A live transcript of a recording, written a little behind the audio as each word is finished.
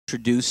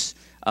introduce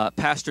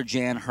Pastor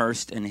Jhan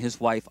Hurst and his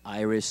wife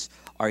Iris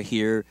are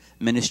here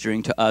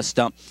ministering to us.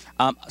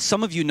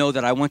 Some of you know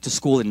that I went to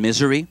school in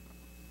Missouri.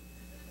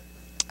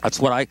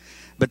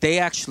 But they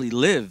actually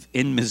live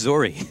in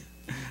Missouri.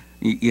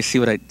 You see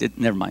what I did?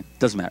 Never mind.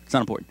 Doesn't matter. It's not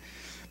important.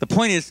 The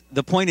point is,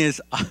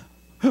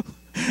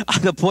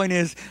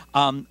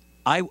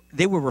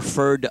 they were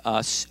referred to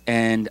us,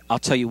 and I'll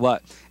tell you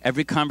what,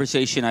 every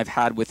conversation I've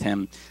had with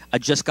him, I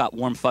just got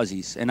warm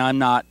fuzzies. And I'm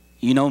not,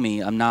 you know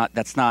me, I don't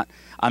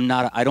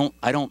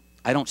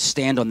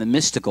stand on the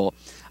mystical.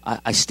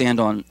 I stand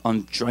on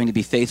trying to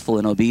be faithful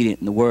and obedient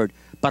in the Word.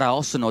 But I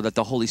also know that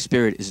the Holy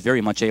Spirit is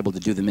very much able to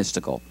do the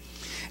mystical.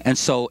 And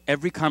so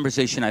every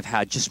conversation I've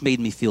had just made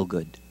me feel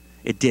good.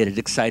 It did. It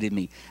excited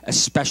me,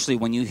 especially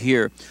when you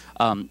hear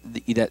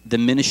the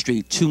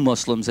ministry to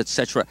Muslims,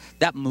 etc.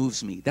 That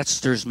moves me. That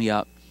stirs me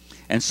up.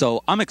 And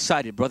so I'm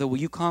excited. Brother, will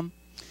you come?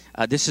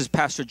 This is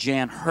Pastor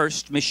Jhan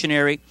Hurst,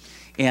 missionary,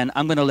 and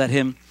I'm going to let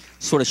him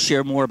sort of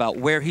share more about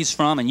where he's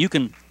from, and you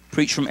can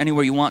preach from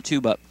anywhere you want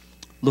to, but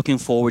looking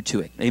forward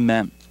to it.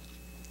 Amen.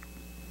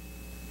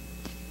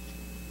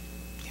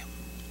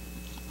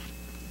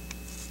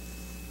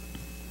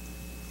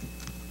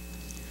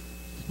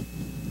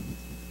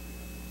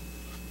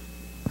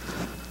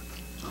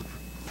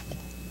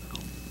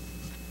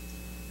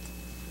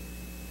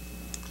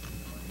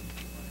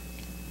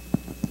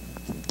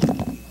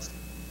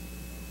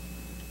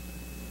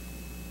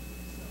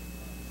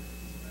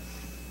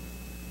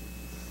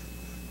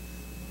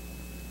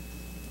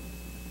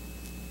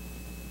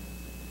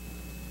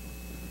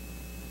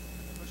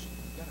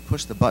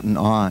 Push the button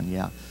on,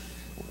 yeah.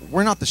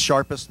 We're not the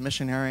sharpest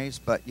missionaries,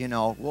 but, you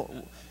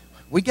know,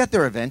 we get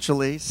there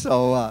eventually,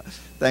 so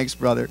thanks,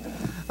 brother.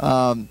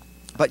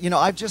 But, you know,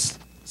 I've just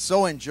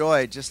so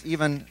enjoyed just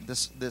even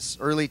this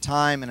early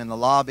time and in the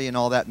lobby and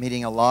all that,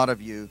 meeting a lot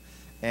of you.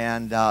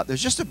 And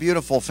there's just a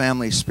beautiful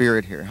family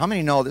spirit here. How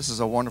many know this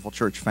is a wonderful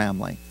church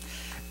family?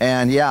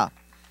 And, yeah,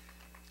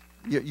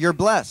 you're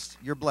blessed.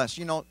 You're blessed.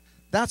 You know,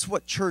 that's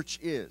what church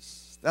is.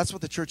 That's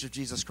what the Church of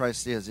Jesus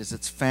Christ is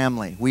it's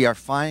family. We have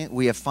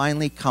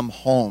finally come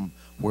home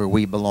where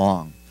we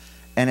belong.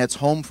 And it's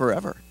home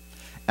forever.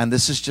 And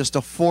this is just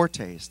a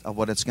foretaste of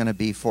what it's going to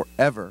be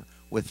forever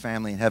with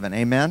family in heaven.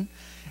 Amen?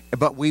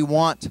 But we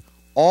want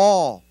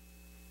all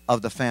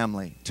of the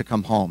family to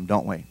come home,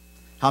 don't we?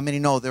 How many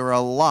know there are a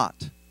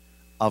lot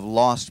of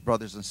lost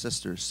brothers and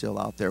sisters still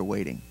out there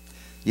waiting?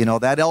 You know,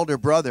 that elder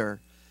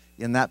brother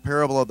in that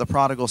parable of the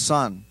prodigal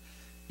son,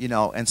 you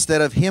know,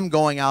 instead of him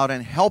going out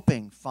and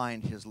helping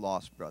find his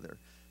lost brother,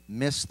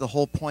 missed the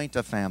whole point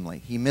of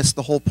family. He missed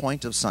the whole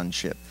point of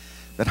sonship.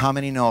 But how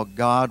many know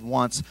God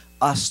wants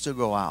us to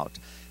go out?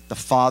 The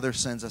Father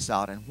sends us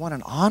out, and what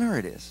an honor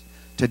it is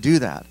to do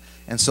that.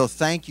 And so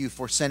thank you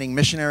for sending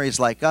missionaries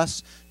like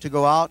us to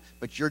go out,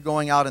 but you're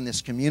going out in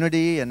this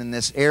community and in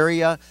this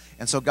area,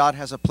 and so God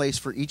has a place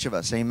for each of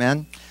us.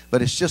 Amen?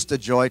 But it's just a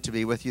joy to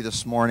be with you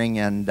this morning,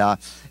 and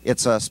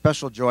it's a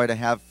special joy to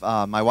have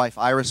my wife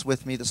Iris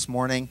with me this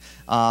morning.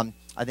 I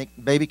think,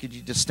 baby, could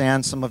you just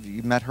stand? Some of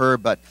you met her,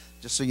 but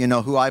just so you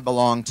know who I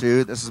belong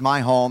to, this is my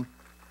home.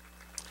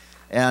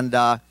 And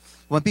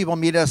when people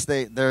meet us,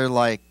 they're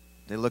like,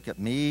 they look at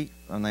me,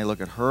 and they look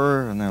at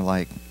her, and they're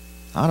like,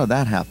 how did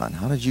that happen?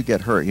 How did you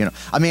get hurt? You know,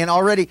 I mean,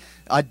 already,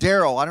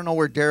 Daryl, I don't know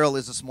where Daryl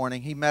is this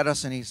morning. He met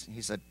us, and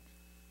he said,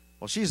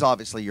 well, she's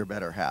obviously your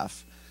better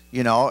half,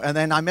 you know. And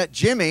then I met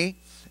Jimmy,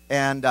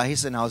 and he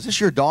said, now, is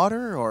this your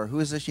daughter, or who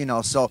is this, you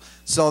know? So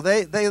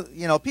they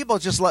you know, people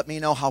just let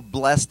me know how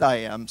blessed I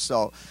am.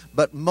 So,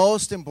 but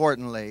most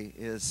importantly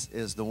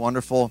is the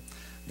wonderful,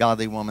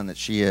 godly woman that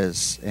she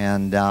is.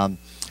 And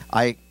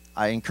I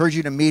encourage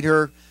you to meet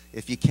her.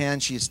 If you can,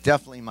 she's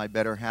definitely my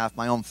better half.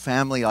 My own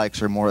family likes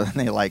her more than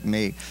they like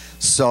me.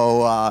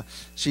 So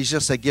she's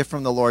just a gift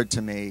from the Lord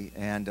to me.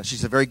 And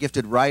she's a very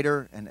gifted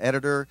writer and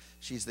editor.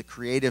 She's the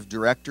creative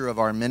director of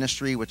our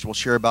ministry, which we'll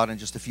share about in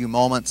just a few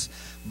moments.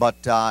 But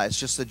it's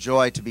just a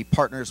joy to be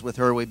partners with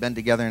her. We've been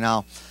together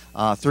now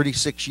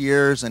 36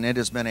 years, and it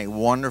has been a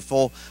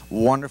wonderful,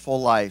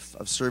 wonderful life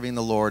of serving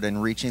the Lord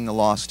and reaching the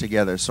lost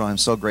together. So I'm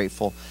so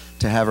grateful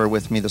to have her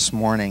with me this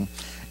morning.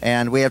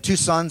 And we have two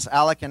sons,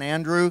 Alec and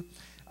Andrew.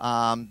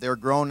 They're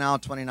grown now,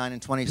 29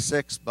 and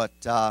 26, but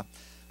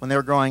when they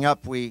were growing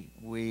up, we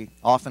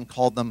often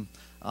called them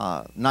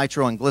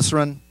nitro and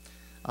glycerin.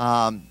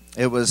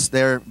 It was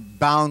their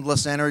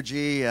boundless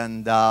energy,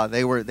 and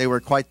they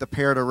were quite the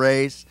pair to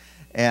raise.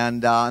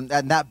 And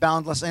that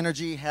boundless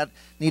energy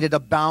needed a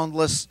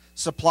boundless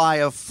supply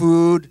of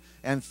food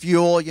and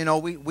fuel. You know,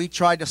 we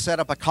tried to set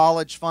up a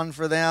college fund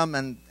for them,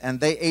 and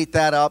they ate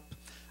that up.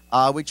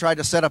 We tried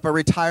to set up a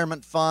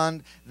retirement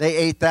fund. They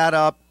ate that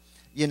up,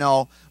 you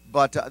know.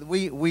 But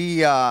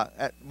we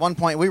at one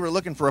point, we were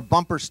looking for a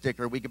bumper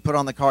sticker we could put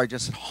on the car.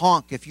 Just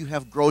honk if you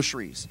have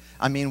groceries.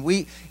 I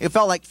mean, it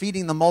felt like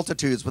feeding the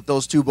multitudes with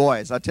those two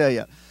boys, I tell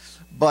you.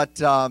 But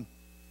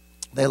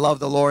they love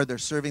the Lord. They're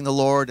serving the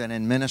Lord and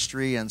in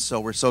ministry, and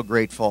so we're so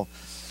grateful.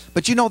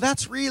 But, you know,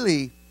 that's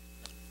really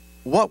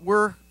what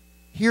we're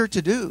here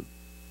to do,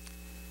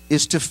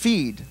 is to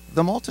feed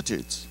the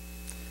multitudes.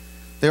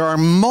 There are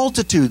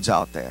multitudes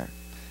out there.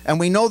 And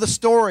we know the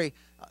story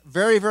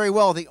very, very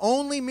well. The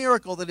only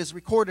miracle that is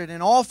recorded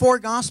in all 4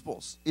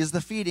 Gospels is the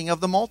feeding of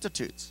the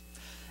multitudes.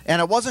 And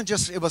it wasn't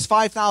just, it was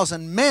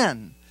 5,000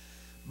 men,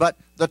 but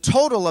the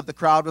total of the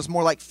crowd was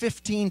more like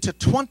 15 to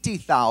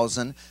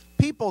 20,000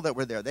 people that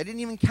were there. They didn't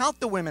even count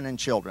the women and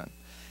children.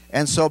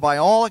 And so by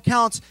all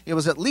accounts, it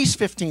was at least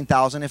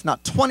 15,000, if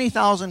not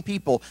 20,000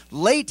 people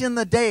late in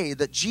the day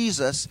that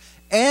Jesus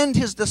and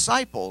his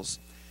disciples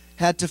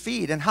had to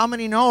feed. And how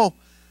many know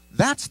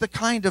that's the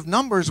kind of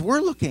numbers we're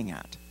looking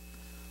at?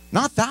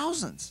 Not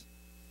thousands.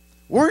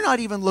 We're not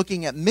even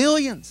looking at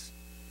millions.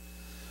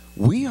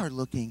 We are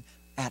looking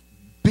at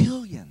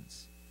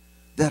billions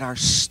that are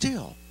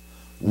still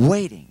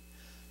waiting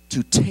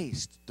to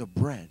taste the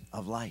bread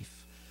of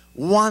life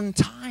one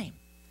time.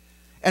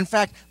 In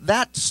fact,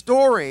 that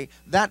story,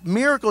 that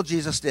miracle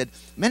Jesus did,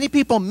 many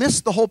people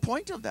missed the whole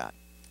point of that.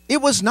 It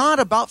was not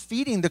about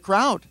feeding the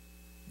crowd.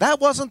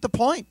 That wasn't the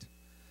point.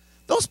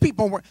 Those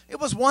people weren't, it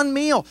was one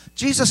meal.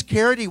 Jesus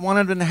cared, he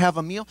wanted them to have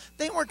a meal.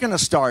 They weren't going to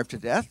starve to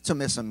death to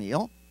miss a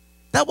meal.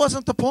 That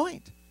wasn't the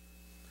point.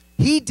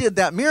 He did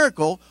that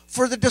miracle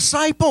for the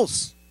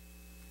disciples.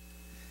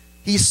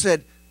 He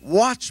said,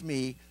 watch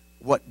me,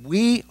 what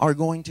we are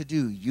going to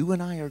do, you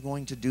and I are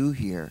going to do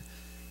here.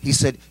 He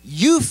said,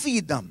 you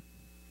feed them.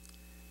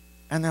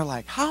 And they're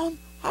like, how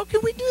can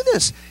we do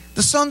this?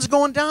 The sun's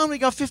going down, we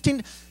got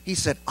 15. He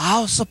said,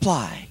 I'll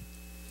supply,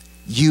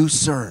 you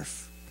serve.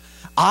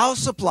 I'll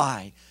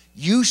supply,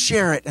 you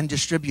share it and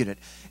distribute it.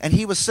 And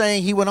he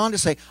went on to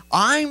say,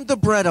 I'm the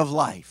bread of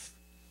life.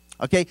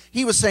 Okay?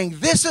 He was saying,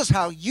 this is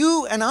how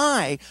you and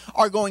I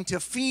are going to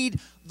feed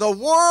the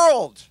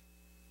world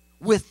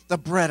with the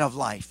bread of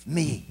life,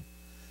 me.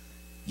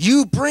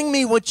 You bring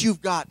me what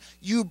you've got.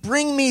 You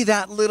bring me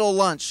that little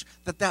lunch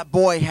that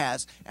boy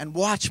has, and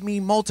watch me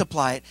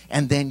multiply it,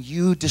 and then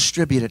you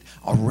distribute it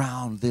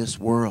around this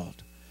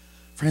world.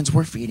 Friends,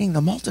 we're feeding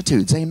the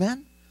multitudes.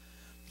 Amen?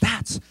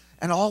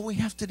 And all we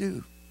have to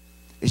do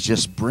is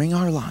just bring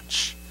our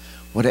lunch.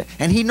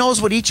 And he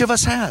knows what each of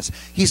us has.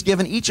 He's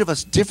given each of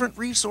us different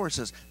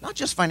resources, not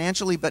just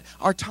financially, but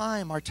our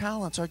time, our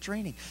talents, our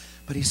training.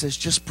 But he says,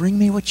 just bring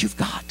me what you've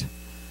got,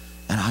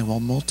 and I will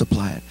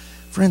multiply it.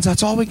 Friends,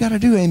 that's all we got to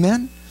do,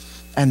 amen?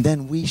 And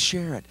then we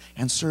share it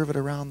and serve it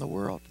around the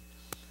world.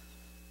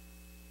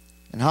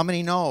 And how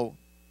many know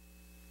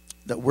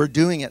that we're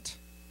doing it?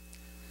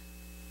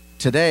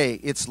 Today,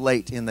 it's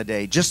late in the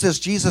day. Just as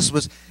Jesus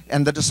was,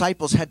 and the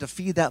disciples had to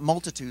feed that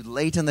multitude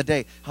late in the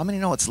day. How many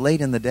know it's late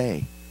in the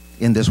day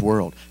in this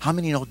world? How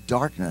many know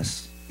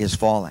darkness is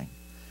falling?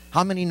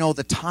 How many know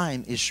the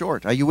time is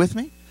short? Are you with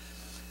me?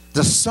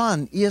 The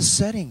sun is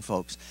setting,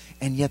 folks.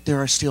 And yet there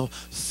are still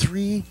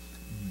 3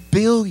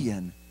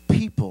 billion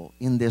people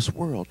in this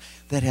world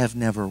that have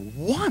never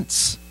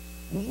once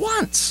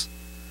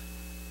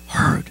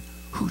heard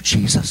who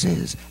Jesus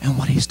is and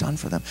what he's done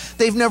for them.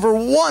 They've never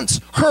once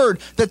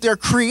heard that their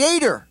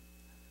Creator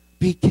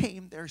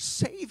became their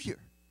Savior.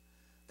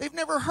 They've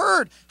never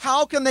heard.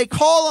 How can they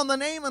call on the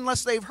name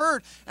unless they've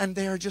heard? And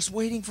they are just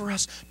waiting for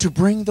us to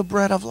bring the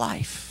bread of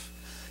life.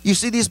 You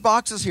see these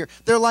boxes here.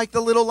 They're like the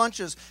little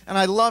lunches. And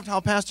I loved how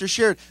Pastor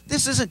shared.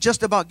 This isn't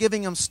just about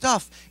giving them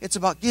stuff. It's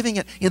about giving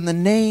it in the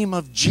name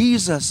of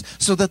Jesus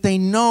so that they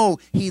know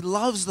he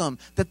loves them,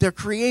 that their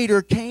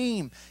Creator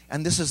came.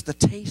 And this is the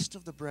taste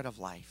of the bread of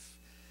life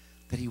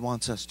that he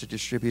wants us to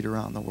distribute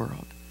around the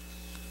world.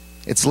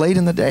 It's late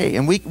in the day,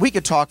 and we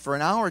could talk for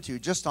an hour or two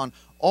just on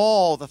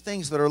all the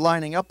things that are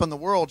lining up in the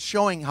world,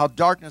 showing how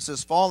darkness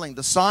is falling,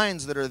 the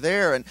signs that are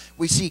there, and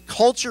we see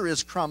culture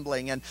is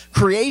crumbling, and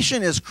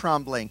creation is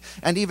crumbling,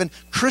 and even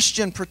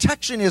Christian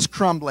protection is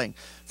crumbling.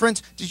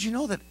 Friends, did you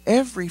know that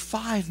every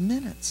 5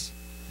 minutes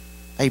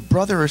a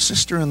brother or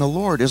sister in the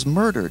Lord is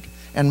murdered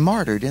and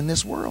martyred in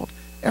this world?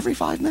 Every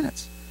 5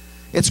 minutes.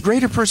 It's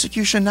greater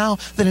persecution now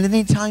than at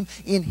any time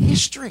in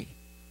history.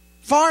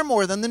 Far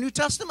more than the New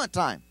Testament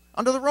time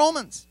under the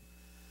Romans.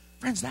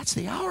 Friends, that's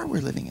the hour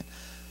we're living in.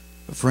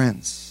 But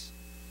friends,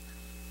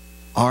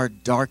 our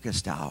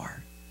darkest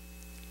hour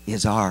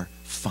is our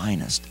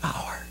finest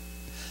hour.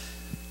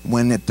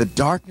 When the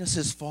darkness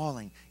is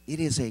falling, it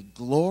is a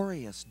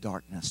glorious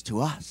darkness to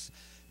us,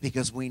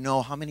 because we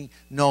know, how many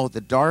know,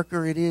 the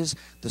darker it is,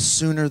 the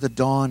sooner the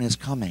dawn is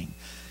coming.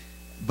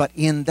 But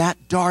in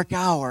that dark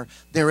hour,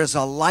 there is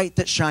a light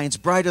that shines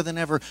brighter than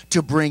ever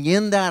to bring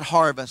in that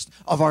harvest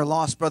of our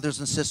lost brothers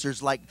and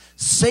sisters. Like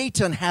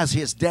Satan has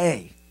his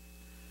day,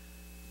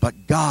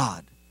 but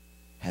God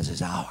has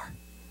his hour.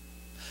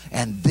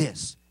 And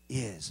this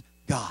is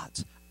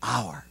God's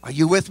hour. Are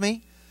you with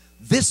me?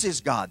 This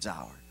is God's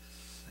hour.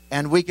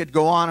 And we could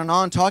go on and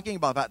on talking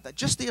about that.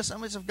 Just the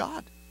assemblies of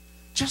God.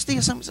 Just the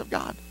assemblies of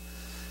God.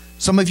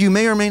 Some of you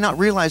may or may not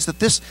realize that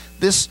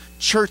this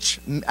church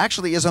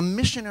actually is a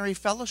missionary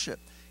fellowship.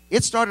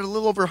 It started a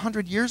little over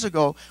 100 years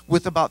ago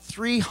with about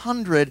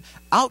 300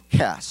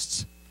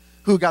 outcasts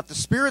who got the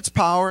Spirit's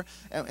power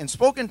and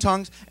spoke in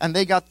tongues, and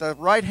they got the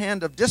right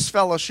hand of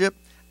disfellowship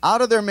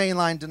out of their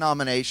mainline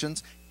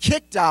denominations,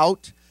 kicked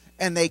out,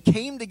 and they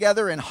came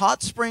together in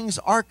Hot Springs,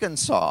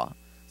 Arkansas.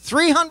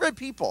 300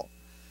 people.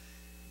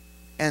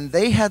 And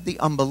they had the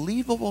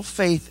unbelievable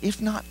faith,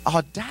 if not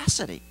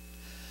audacity,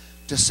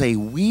 to say,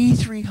 we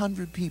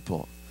 300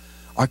 people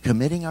are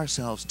committing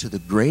ourselves to the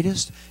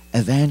greatest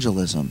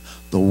evangelism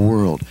the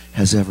world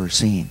has ever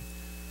seen.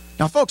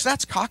 Now, folks,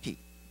 that's cocky.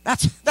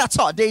 That's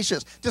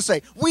audacious to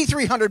say, we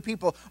 300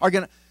 people are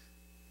going to...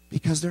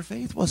 Because their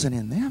faith wasn't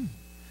in them.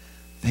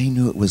 They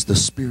knew it was the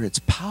Spirit's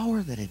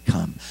power that had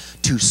come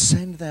to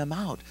send them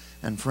out.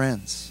 And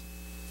friends,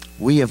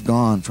 we have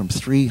gone from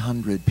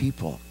 300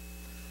 people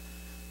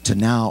to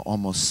now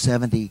almost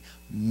 70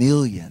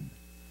 million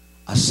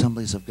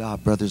Assemblies of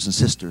God, brothers and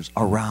sisters,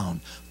 around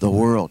the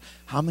world.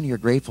 How many are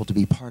grateful to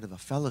be part of a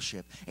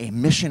fellowship, a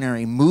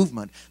missionary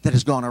movement that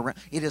has gone around?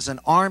 It is an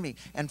army.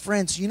 And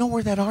friends, you know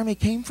where that army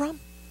came from?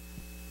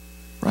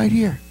 Right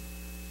here.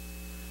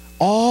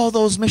 All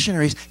those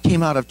missionaries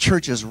came out of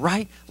churches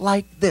right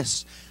like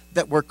this,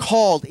 that were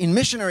called in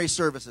missionary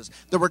services,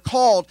 that were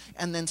called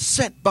and then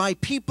sent by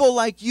people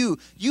like you.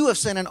 You have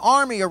sent an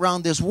army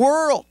around this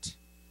world.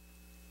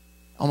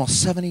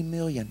 Almost 70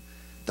 million.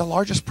 The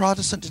largest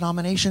Protestant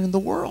denomination in the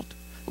world.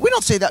 We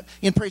don't say that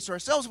in praise to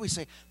ourselves. We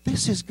say,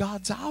 this is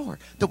God's hour.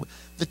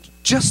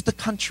 Just the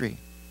country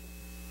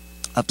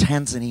of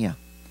Tanzania,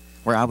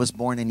 where I was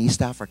born in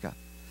East Africa.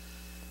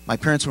 My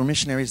parents were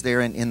missionaries there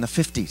in the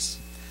 50s.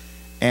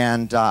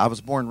 And I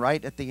was born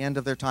right at the end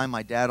of their time.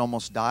 My dad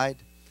almost died.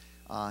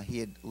 He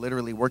had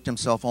literally worked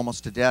himself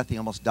almost to death. He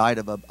almost died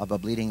of a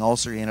bleeding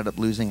ulcer. He ended up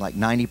losing like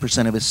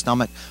 90% of his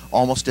stomach.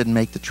 Almost didn't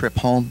make the trip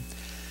home.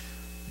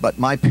 But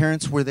my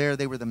parents were there.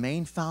 They were the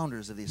main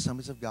founders of the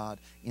Assemblies of God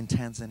in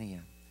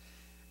Tanzania.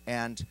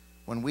 And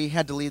when we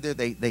had to leave there,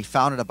 they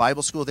founded a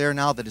Bible school there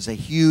now that is a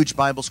huge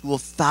Bible school.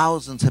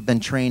 Thousands have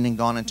been trained and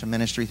gone into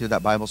ministry through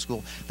that Bible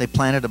school. They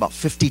planted about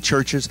 50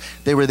 churches.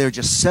 They were there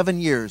just 7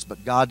 years,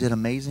 but God did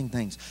amazing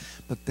things.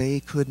 But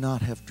they could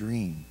not have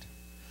dreamed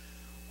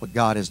what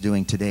God is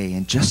doing today,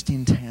 and just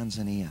in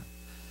Tanzania.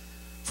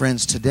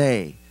 Friends,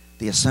 today,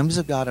 the Assemblies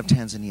of God of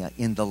Tanzania,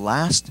 in the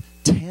last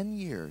 10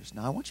 years,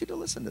 now I want you to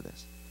listen to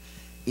this.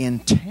 In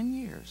 10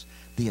 years,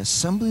 the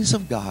Assemblies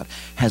of God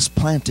has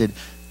planted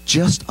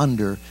just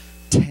under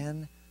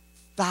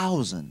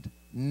 10,000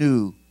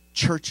 new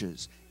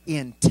churches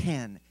in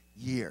 10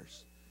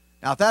 years.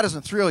 Now, if that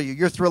doesn't thrill you,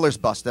 your thriller's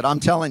busted. I'm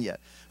telling you.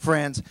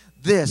 Friends,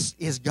 this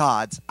is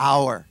God's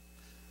hour.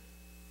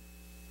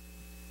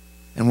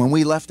 And when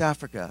we left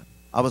Africa,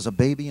 I was a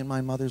baby in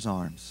my mother's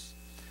arms.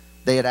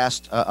 They had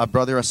asked a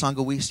brother,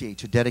 Asangawisi,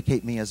 to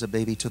dedicate me as a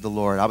baby to the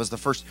Lord. I was the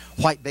first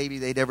white baby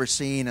they'd ever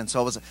seen, and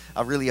so it was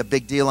really a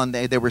big deal. And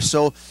they were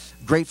so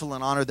grateful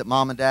and honored that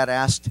Mom and Dad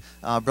asked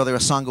Brother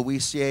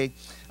Asangawisi,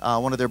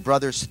 one of their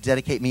brothers, to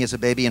dedicate me as a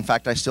baby. In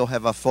fact, I still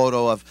have a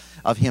photo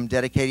of him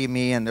dedicating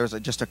me, and there's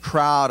just a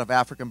crowd of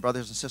African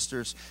brothers and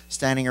sisters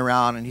standing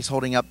around, and he's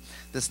holding up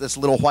this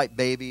little white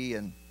baby.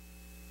 And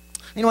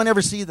anyone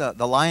ever see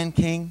the Lion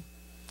King?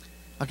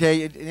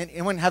 Okay,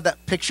 anyone have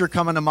that picture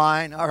coming to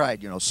mind? All right,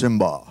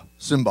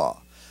 Simba.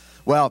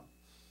 Well,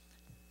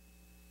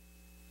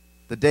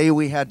 the day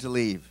we had to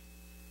leave,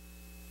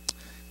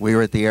 we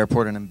were at the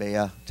airport in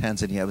Mbeya,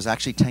 Tanzania. It was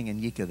actually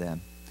Tanganyika then.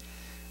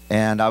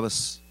 And I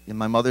was in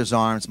my mother's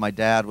arms. My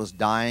dad was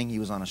dying. He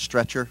was on a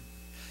stretcher.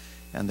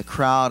 And the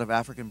crowd of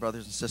African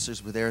brothers and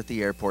sisters were there at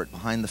the airport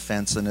behind the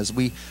fence. And as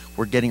we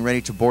were getting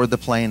ready to board the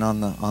plane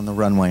on the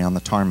runway, on the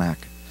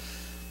tarmac,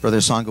 Brother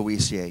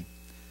Sangawisi,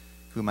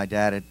 who my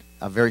dad had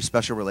a very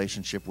special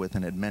relationship with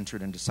and had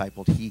mentored and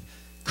discipled, he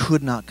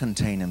could not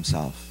contain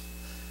himself.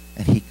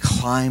 And he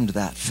climbed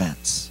that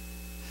fence.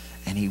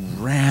 And he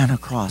ran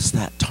across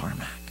that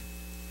tarmac.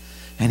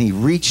 And he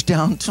reached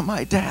down to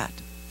my dad.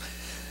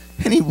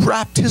 And he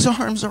wrapped his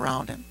arms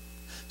around him,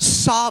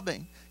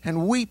 sobbing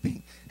and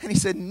weeping. And he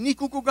said,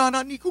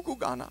 Nikukugana,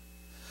 Nikukugana.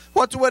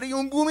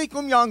 Watuwariumbumi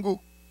yangu.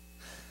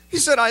 He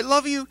said, I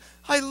love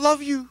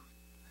you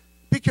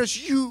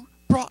because you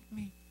brought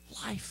me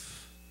life.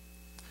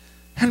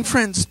 And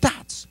friends,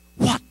 that's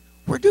what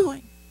we're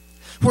doing.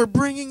 We're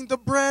bringing the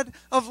bread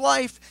of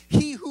life.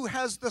 He who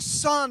has the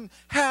Son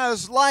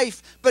has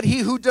life, but he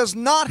who does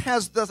not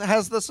has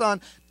the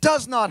Son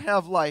does not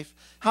have life.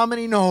 How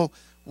many know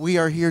we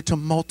are here to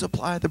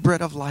multiply the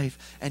bread of life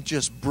and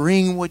just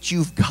bring what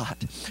you've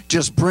got?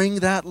 Just bring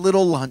that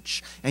little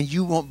lunch, and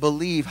you won't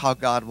believe how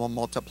God will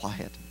multiply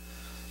it.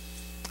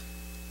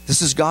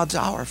 This is God's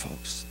hour,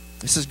 folks.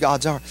 This is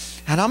God's hour.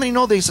 And how many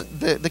know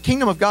the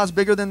kingdom of God's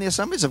bigger than the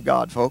Assemblies of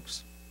God,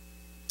 folks?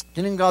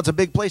 Kingdom of God's a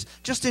big place.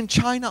 Just in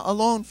China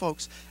alone,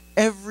 folks,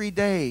 every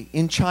day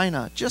in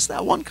China, just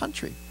that one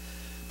country,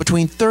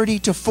 between 30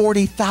 to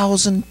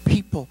 40,000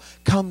 people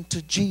come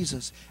to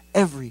Jesus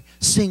every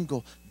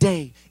single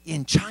day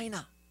in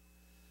China.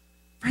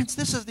 Friends,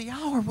 this is the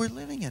hour we're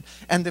living in.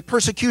 And the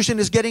persecution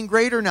is getting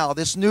greater now.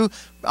 This new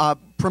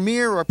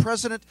premier or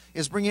president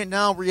is bringing it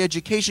now,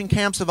 re-education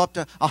camps of up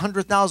to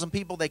 100,000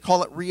 people. They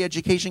call it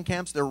re-education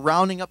camps. They're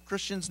rounding up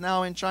Christians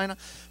now in China.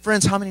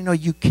 Friends, how many know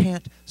you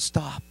can't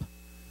stop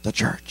the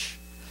church?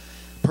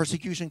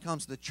 Persecution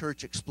comes, the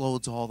church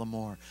explodes all the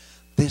more.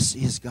 This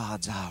is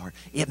God's hour.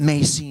 It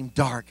may seem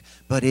dark,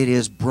 but it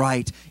is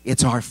bright.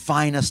 It's our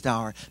finest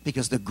hour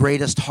because the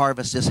greatest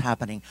harvest is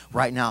happening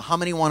right now. How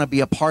many want to be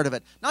a part of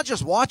it? Not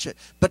just watch it,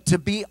 but to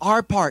be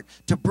our part,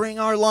 to bring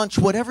our lunch,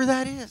 whatever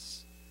that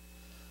is.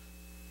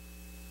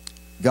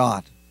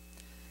 God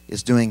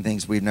is doing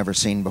things we've never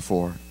seen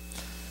before.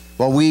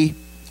 Well,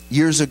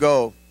 years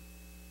ago,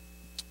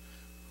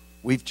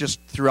 we've just,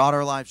 throughout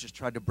our lives, just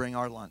tried to bring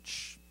our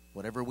lunch,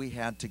 whatever we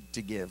had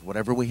to give,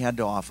 whatever we had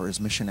to offer as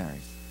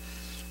missionaries.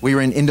 We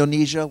were in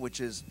Indonesia, which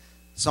is,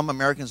 some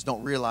Americans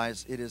don't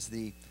realize, it is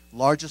the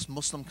largest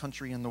Muslim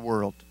country in the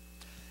world.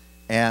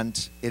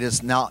 And it is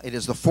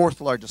the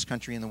fourth largest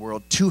country in the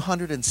world.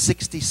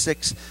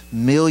 266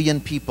 million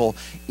people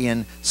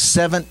in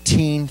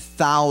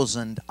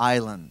 17,000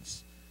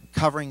 islands,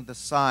 covering the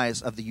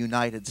size of the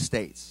United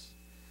States.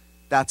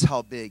 That's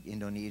how big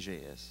Indonesia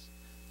is.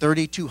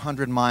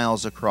 3,200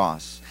 miles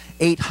across,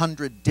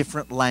 800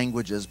 different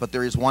languages, but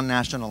there is one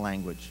national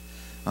language.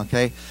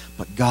 Okay?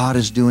 But God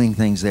is doing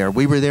things there.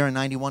 We were there in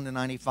 91 to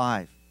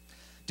 95.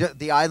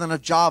 The island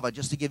of Java,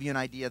 just to give you an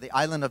idea, the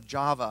island of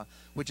Java,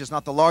 which is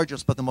not the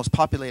largest but the most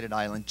populated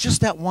island,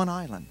 just that one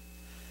island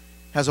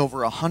has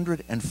over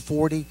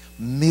 140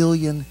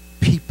 million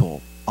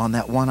people on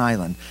that one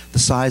island, the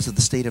size of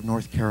the state of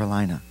North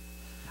Carolina.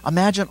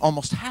 Imagine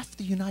almost half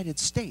the United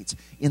States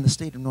in the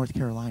state of North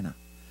Carolina.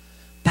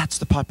 That's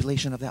the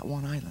population of that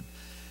one island.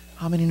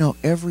 How many know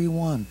every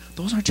one?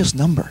 Those aren't just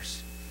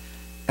numbers.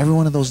 Every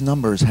one of those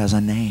numbers has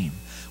a name,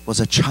 was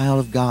a child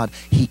of God.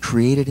 He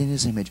created in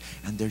His image,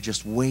 and they're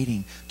just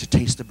waiting to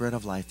taste the bread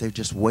of life. They're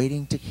just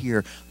waiting to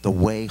hear the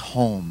way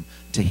home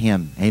to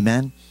Him.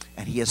 Amen?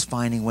 And He is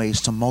finding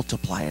ways to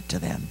multiply it to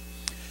them.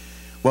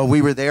 Well,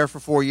 we were there for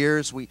 4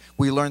 years. We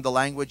learned the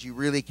language. You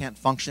really can't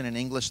function in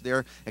English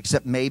there,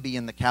 except maybe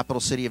in the capital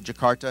city of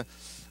Jakarta.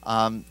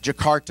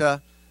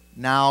 Jakarta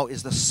now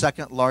is the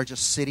second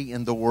largest city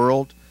in the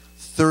world.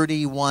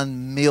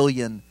 31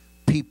 million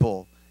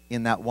people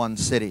in that one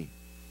city.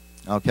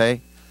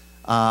 Okay?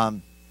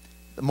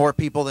 More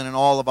people than in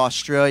all of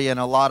Australia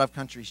and a lot of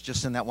countries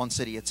just in that one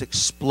city. It's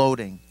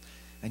exploding.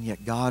 And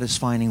yet God is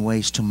finding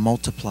ways to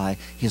multiply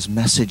His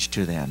message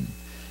to them.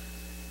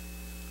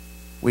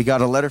 We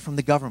got a letter from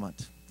the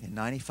government in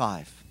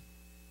 95.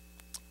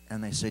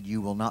 And they said,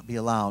 you will not be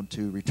allowed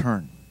to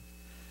return.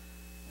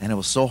 And it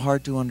was so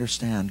hard to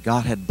understand.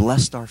 God had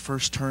blessed our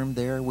first term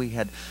there. We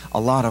had a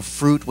lot of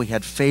fruit. We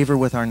had favor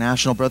with our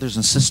national brothers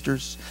and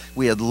sisters.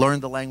 We had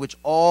learned the language.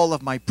 All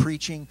of my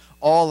preaching,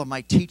 all of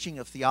my teaching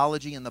of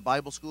theology in the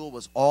Bible school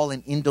was all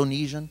in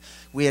Indonesian.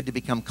 We had to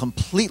become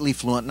completely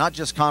fluent, not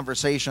just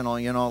conversational,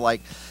 you know,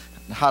 like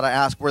how to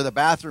ask where the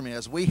bathroom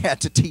is. We had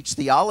to teach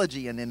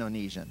theology in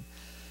Indonesian.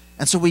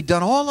 And so we'd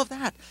done all of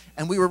that,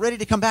 and we were ready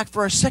to come back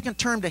for our second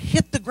term to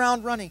hit the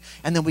ground running.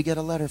 And then we get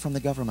a letter from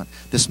the government,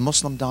 this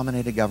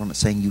Muslim-dominated government,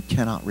 saying you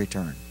cannot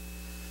return.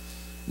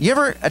 You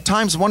ever at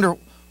times wonder,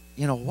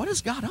 you know, what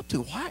is God up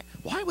to?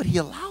 Why would He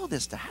allow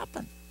this to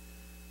happen?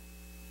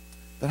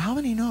 But how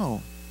many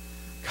know?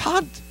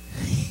 God,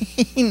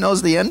 He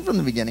knows the end from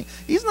the beginning.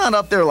 He's not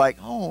up there like,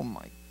 oh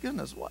my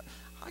goodness, what?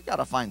 I got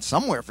to find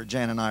somewhere for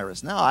Jan and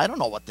Iris now. I don't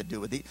know what to do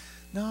with these.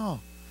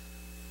 No.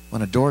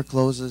 When a door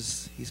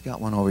closes, He's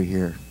got one over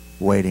here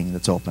waiting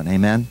that's open.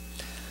 Amen?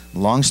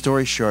 Long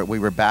story short, we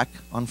were back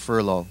on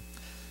furlough.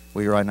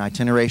 We were on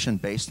itineration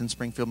based in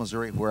Springfield,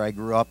 Missouri, where I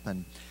grew up.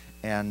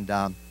 And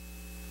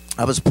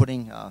I was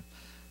putting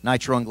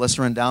nitro and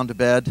glycerin down to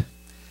bed.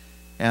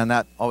 And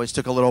that always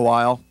took a little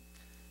while.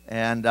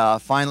 And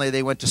finally,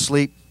 they went to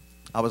sleep.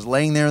 I was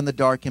laying there in the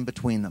dark in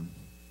between them.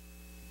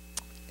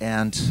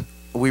 And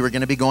we were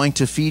going to be going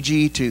to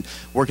Fiji to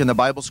work in the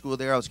Bible school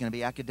there. I was going to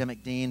be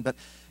academic dean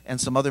and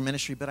some other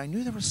ministry. But I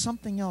knew there was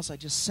something else. I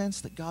just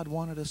sensed that God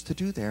wanted us to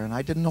do there. And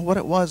I didn't know what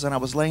it was. And I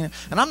was laying there.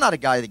 And I'm not a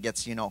guy that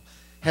gets, you know,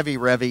 heavy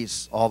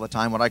revies all the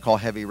time, what I call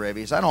heavy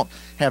revies. I don't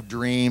have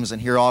dreams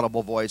and hear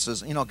audible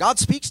voices. You know, God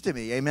speaks to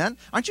me. Amen?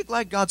 Aren't you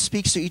glad God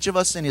speaks to each of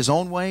us in His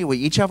own way? We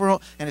each have our own.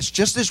 And it's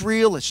just as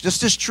real. It's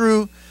just as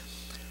true.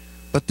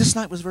 But this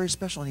night was very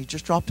special. And He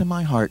just dropped in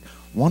my heart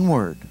one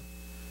word.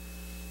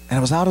 And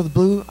it was out of the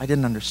blue. I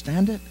didn't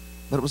understand it,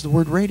 but it was the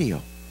word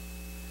radio.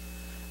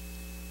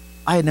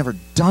 I had never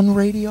done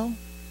radio.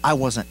 I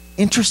wasn't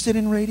interested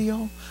in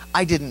radio.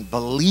 I didn't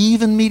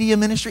believe in media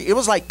ministry. It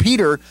was like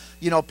Peter.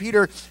 You know,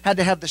 Peter had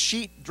to have the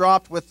sheet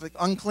dropped with the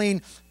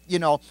unclean, you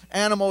know,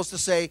 animals to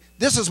say,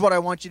 this is what I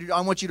want you to do. I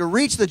want you to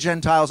reach the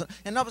Gentiles.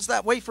 And that was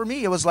that way for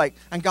me. It was like,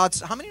 and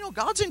God's, how many know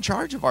God's in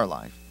charge of our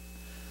life?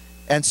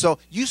 And so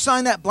you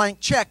sign that blank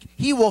check.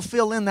 He will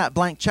fill in that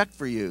blank check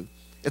for you.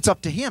 It's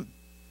up to Him.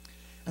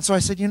 And so I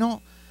said, you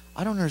know,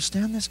 I don't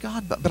understand this,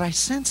 God, but I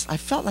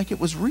felt like it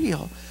was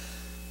real.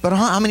 But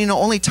how many know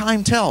only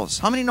time tells?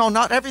 How many know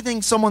not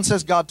everything someone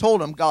says God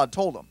told them, God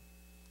told them?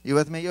 You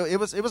with me? It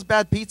was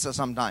bad pizza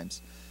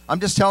sometimes. I'm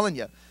just telling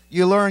you.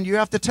 You learn, you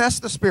have to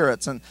test the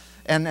spirits, and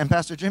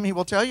Pastor Jimmy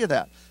will tell you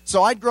that.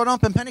 So I'd grown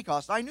up in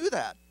Pentecost. I knew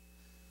that.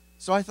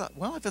 So I thought,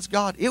 well, if it's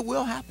God, it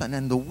will happen.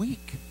 And the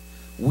week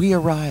we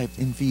arrived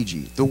in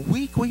Fiji, the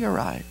week we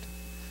arrived,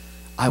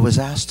 I was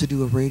asked to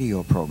do a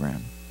radio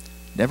program.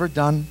 Never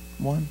done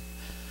one.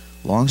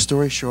 Long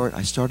story short,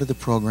 I started the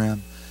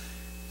program.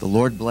 The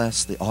Lord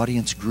blessed. The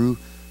audience grew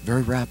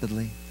very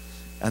rapidly.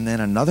 And then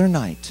another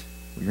night,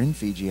 we were in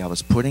Fiji. I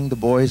was putting the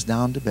boys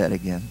down to bed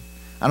again.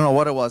 I don't know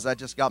what it was. That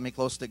just got me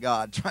close to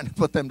God, trying to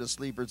put them to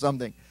sleep or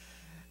something.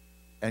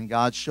 And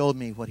God showed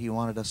me what He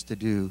wanted us to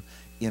do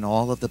in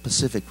all of the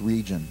Pacific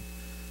region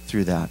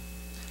through that.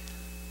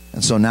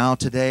 And so now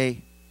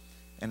today,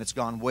 and it's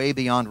gone way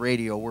beyond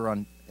radio.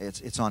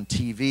 It's on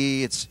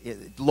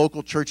TV.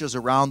 Local churches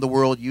around the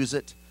world use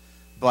it.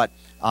 But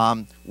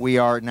we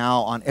are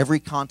now on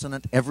every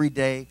continent, every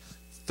day,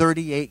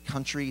 38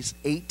 countries,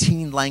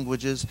 18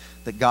 languages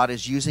that God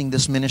is using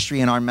this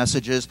ministry and our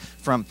messages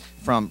from,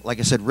 like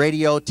I said,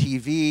 radio,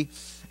 TV.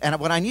 And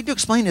what I need to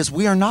explain is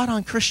we are not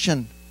on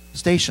Christian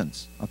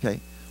stations, okay?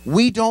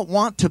 We don't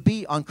want to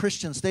be on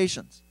Christian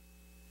stations.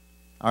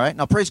 All right?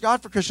 Now, praise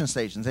God for Christian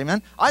stations,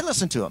 amen? I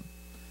listen to them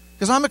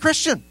because I'm a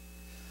Christian.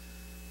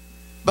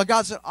 But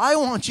God said, I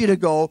want you to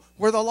go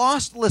where the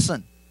lost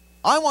listen.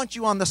 I want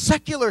you on the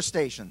secular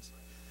stations.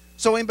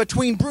 So in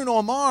between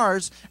Bruno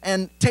Mars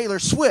and Taylor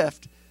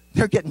Swift,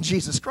 they're getting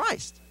Jesus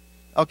Christ.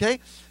 Okay?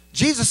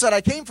 Jesus said,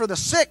 I came for the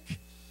sick.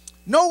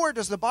 Nowhere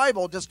does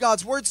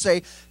God's word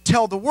say,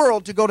 tell the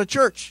world to go to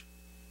church.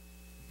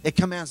 It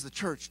commands the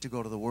church to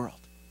go to the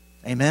world.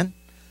 Amen?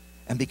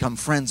 And become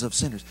friends of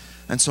sinners.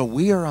 And so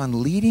we are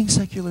on leading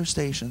secular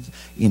stations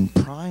in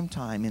prime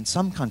time. In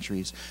some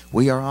countries,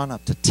 we are on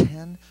up to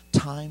 10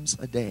 times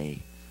a day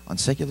on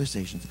secular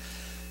stations.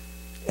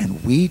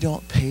 And we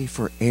don't pay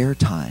for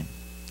airtime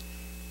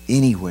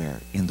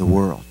anywhere in the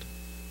world.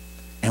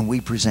 And we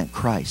present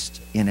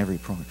Christ in every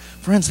program.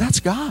 Friends, that's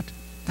God.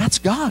 That's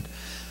God.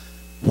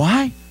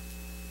 Why?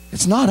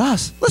 It's not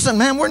us. Listen,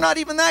 man, we're not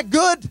even that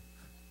good.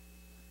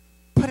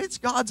 But it's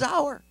God's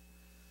hour.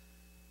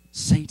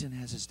 Satan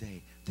has his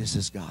day. This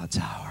is God's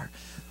hour.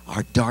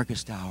 Our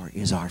darkest hour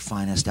is our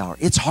finest hour.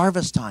 It's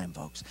harvest time,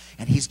 folks.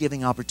 And He's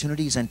giving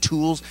opportunities and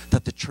tools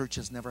that the church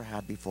has never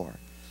had before.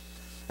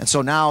 And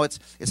so now it's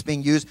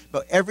being used.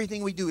 But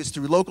everything we do is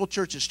through local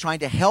churches, trying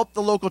to help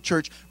the local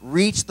church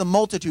reach the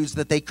multitudes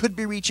that they could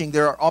be reaching.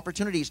 There are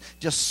opportunities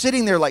just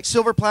sitting there like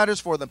silver platters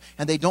for them,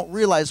 and they don't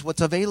realize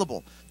what's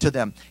available to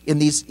them in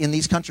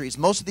these countries.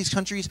 Most of these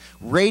countries,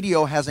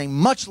 radio has a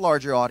much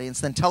larger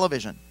audience than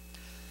television.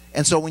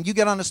 And so when you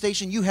get on a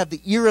station, you have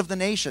the ear of the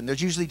nation. There's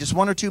usually just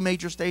one or two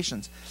major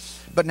stations.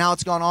 But now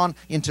it's gone on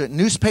into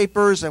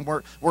newspapers, and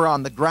we're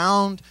on the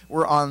ground,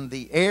 we're on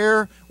the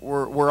air,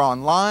 we're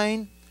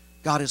online.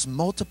 God is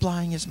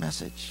multiplying His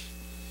message.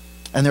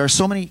 And there are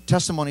so many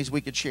testimonies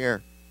we could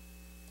share.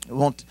 It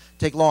won't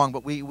take long,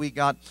 but we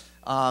got,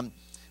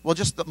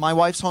 my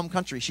wife's home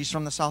country. She's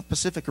from the South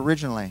Pacific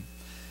originally.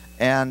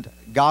 And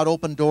God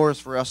opened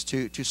doors for us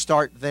to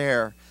start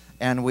there.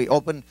 And we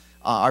opened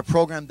our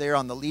program there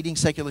on the leading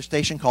secular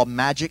station called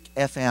Magic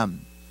FM.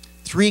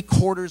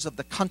 3/4 of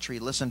the country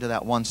listened to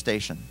that one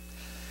station.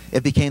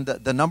 It became the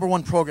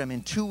 #1 program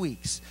in 2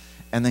 weeks.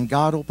 And then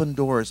God opened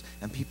doors,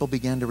 and people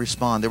began to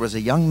respond. There was a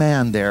young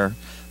man there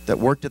that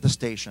worked at the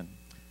station,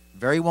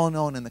 very well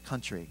known in the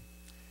country.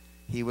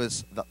 He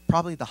was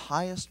probably the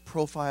highest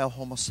profile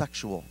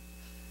homosexual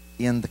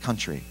in the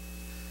country.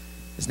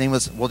 His name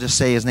was, we'll just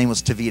say his name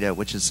was Tavita,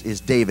 which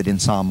is David in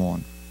Psalm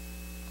 1.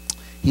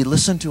 He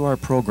listened to our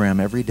program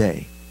every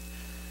day.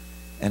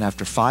 And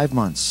after 5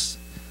 months,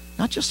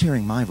 not just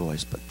hearing my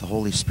voice, but the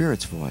Holy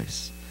Spirit's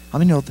voice. How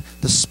many know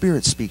the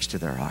Spirit speaks to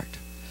their heart?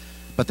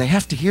 But they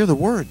have to hear the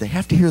word. They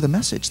have to hear the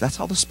message. That's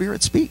how the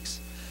Spirit speaks.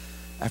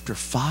 After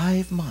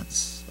 5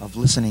 months of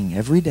listening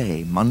every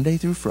day, Monday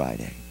through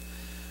Friday,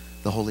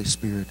 the Holy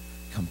Spirit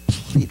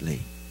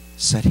completely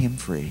set him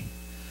free,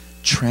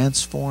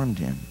 transformed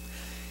him.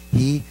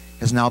 He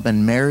has now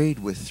been married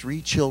with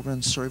 3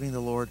 children, serving the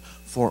Lord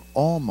for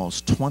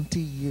almost 20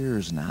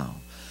 years now.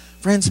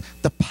 Friends,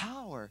 the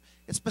power,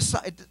 it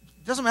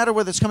doesn't matter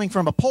whether it's coming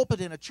from a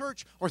pulpit in a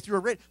church or through a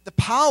radio. The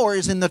power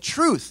is in the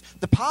truth.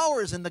 The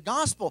power is in the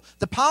gospel.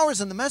 The power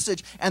is in the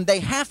message, and they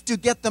have to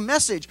get the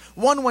message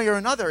one way or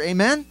another.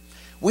 Amen?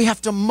 We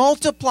have to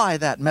multiply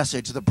that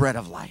message, the bread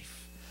of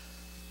life.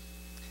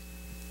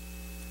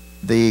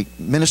 The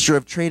Minister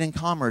of Trade and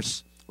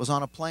Commerce was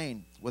on a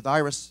plane with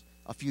Iris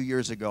a few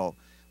years ago,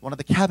 one of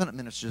the cabinet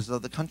ministers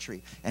of the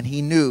country, and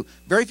he knew,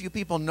 very few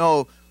people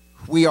know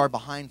we are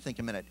behind Think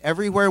a Minute.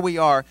 Everywhere we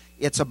are,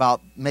 it's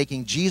about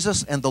making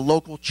Jesus and the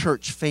local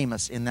church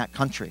famous in that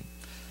country.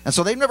 And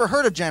so they've never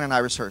heard of Jhan and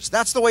Iris Hurst.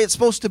 That's the way it's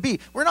supposed to be.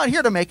 We're not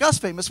here to make us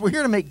famous. We're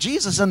here to make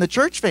Jesus and the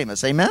church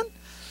famous. Amen?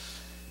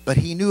 But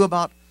he knew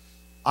about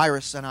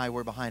Iris, and I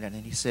were behind it.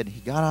 And he said,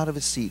 he got out of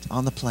his seat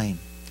on the plane,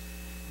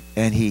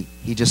 and he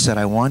just said,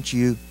 I want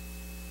you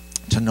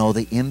to know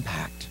the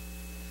impact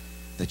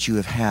that you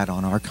have had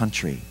on our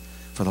country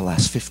for the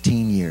last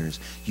 15 years.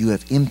 You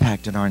have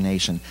impacted our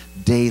nation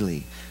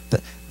daily.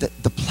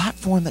 The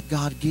platform that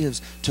God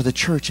gives to the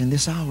church in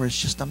this hour is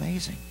just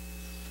amazing.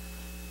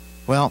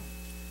 Well,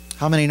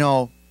 how many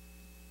know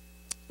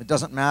it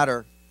doesn't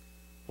matter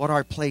what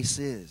our place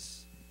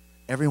is?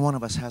 Every one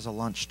of us has a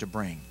lunch to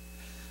bring.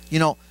 You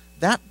know,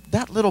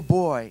 that little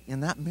boy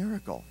in that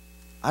miracle,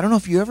 I don't know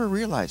if you ever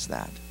realized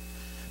that,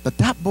 but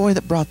that boy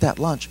that brought that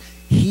lunch,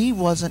 he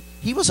was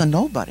a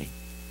nobody.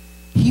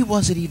 He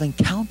wasn't even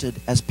counted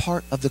as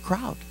part of the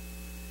crowd.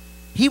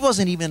 He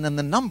wasn't even in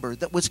the number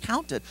that was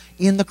counted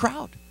in the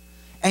crowd.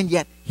 And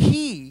yet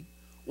he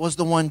was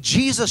the one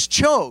Jesus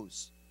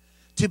chose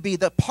to be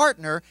the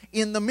partner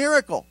in the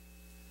miracle.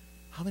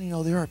 How many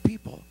know there are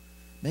people,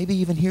 maybe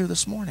even here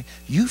this morning,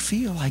 you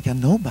feel like a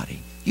nobody.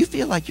 You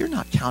feel like you're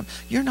not counted.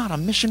 You're not a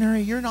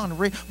missionary. You're not a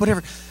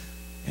whatever.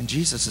 And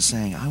Jesus is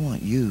saying, I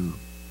want you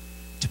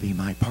to be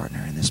my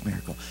partner in this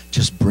miracle.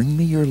 Just bring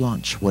me your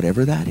lunch,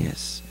 whatever that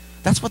is.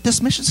 That's what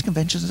this missions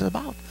convention is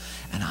about.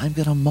 And I'm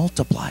going to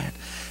multiply it.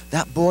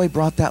 That boy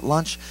brought that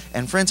lunch.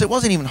 And friends, it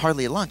wasn't even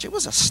hardly a lunch. It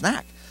was a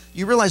snack.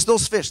 You realize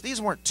those fish,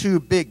 these weren't two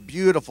big,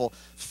 beautiful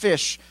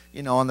fish,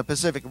 you know, in the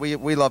Pacific. We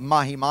love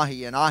mahi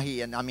and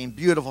ahi, and I mean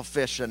beautiful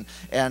fish and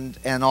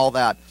all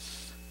that.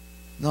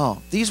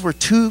 No, these were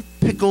two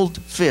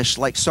pickled fish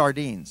like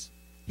sardines.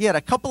 He had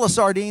a couple of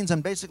sardines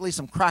and basically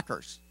some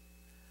crackers.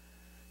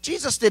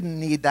 Jesus didn't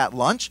need that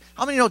lunch.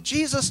 How many know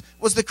Jesus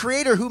was the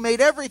creator who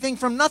made everything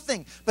from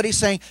nothing? But he's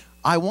saying,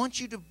 I want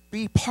you to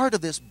be part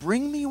of this.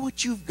 Bring me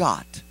what you've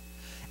got.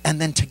 And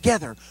then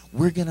together,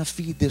 we're going to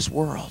feed this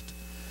world.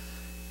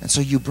 And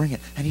so you bring it.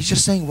 And he's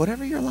just saying,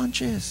 whatever your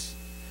lunch is,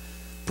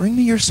 bring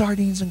me your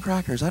sardines and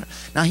crackers.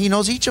 Now, he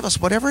knows each of us,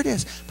 whatever it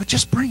is, but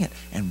just bring it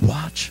and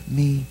watch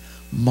me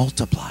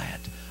multiply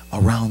it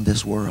around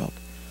this world.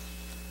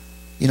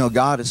 You know,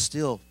 God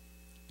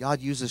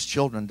uses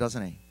children,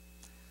 doesn't he?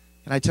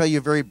 Can I tell you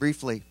very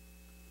briefly,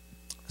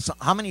 so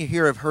how many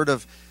here have heard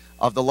of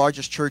the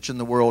largest church in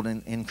the world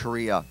in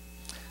Korea?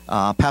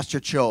 Pastor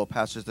Cho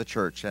pastors the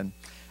church.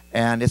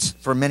 And it's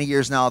for many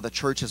years now, the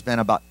church has been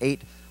about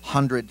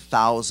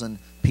 800,000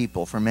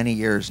 people for many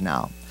years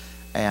now.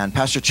 And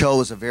Pastor Cho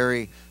is a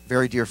very,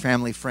 very dear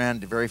family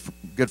friend, a very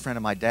good friend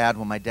of my dad.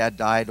 When my dad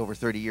died over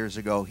 30 years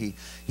ago, he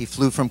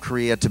flew from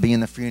Korea to be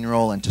in the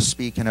funeral and to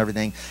speak and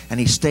everything. And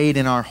he stayed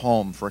in our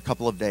home for a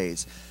couple of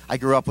days. I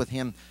grew up with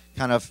him,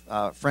 kind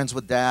of friends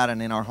with Dad,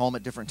 and in our home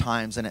at different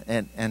times.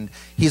 And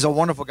he's a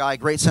wonderful guy,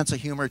 great sense of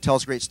humor,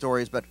 tells great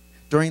stories. But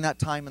during that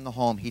time in the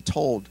home, he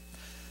told,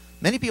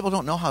 many people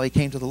don't know how he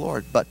came to the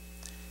Lord, but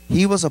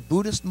he was a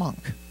Buddhist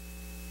monk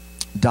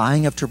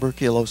dying of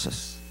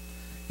tuberculosis.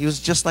 He was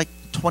just like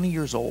 20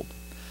 years old.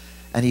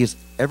 And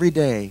every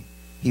day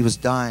he was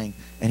dying,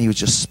 and he was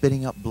just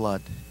spitting up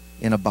blood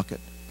in a bucket.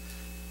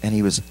 And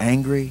he was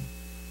angry.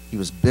 He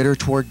was bitter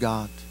toward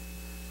God.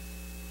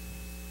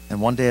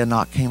 And one day a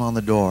knock came on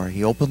the door.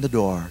 He opened the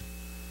door.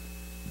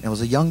 And it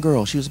was a young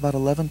girl. She was about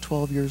 11,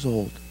 12 years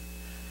old.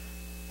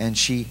 And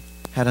she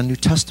had a New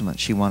Testament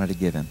she wanted to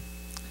give him.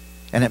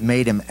 And it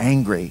made him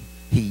angry.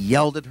 He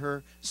yelled at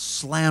her,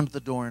 slammed the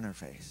door in her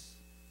face.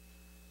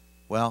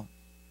 Well,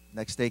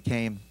 next day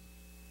came.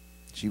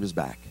 She was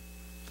back.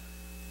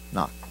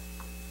 Knock.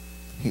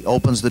 He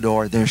opens the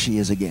door. There she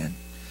is again.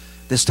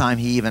 This time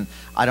he even,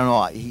 I don't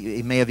know,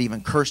 he may have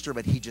even cursed her,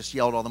 but he just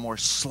yelled all the more,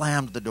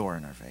 slammed the door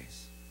in her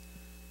face.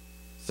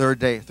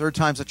 Third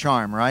time's a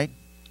charm, right?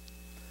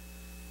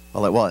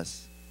 Well, it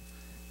was.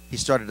 He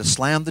started to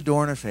slam the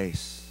door in her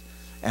face.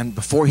 And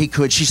before he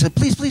could, she said,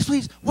 please, please,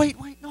 please, wait,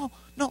 no,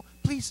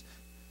 please.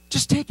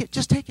 Just take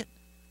it.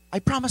 I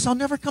promise I'll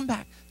never come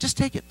back. Just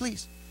take it,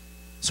 please.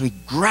 So he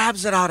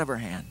grabs it out of her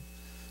hand,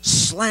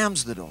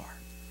 slams the door.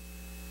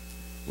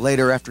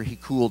 Later, after he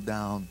cooled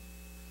down,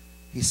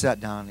 he sat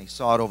down, he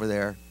saw it over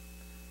there,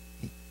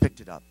 he picked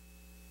it up.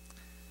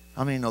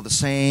 How many know the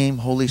same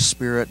Holy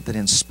Spirit that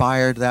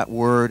inspired that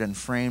word and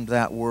framed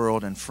that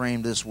world and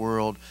framed this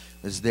world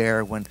is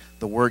there when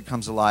the word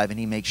comes alive and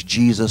he makes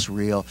Jesus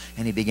real?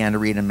 And he began to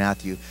read in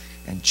Matthew,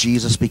 and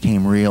Jesus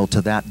became real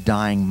to that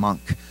dying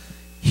monk,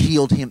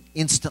 healed him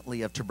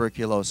instantly of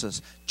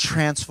tuberculosis,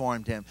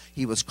 transformed him.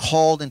 He was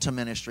called into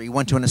ministry. He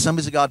went to an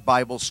Assemblies of God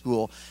Bible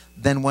school,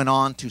 then went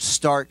on to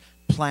start,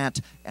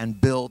 plant, and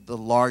build the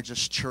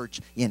largest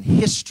church in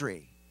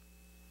history.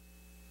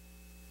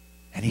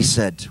 And he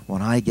said,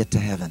 when I get to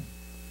heaven,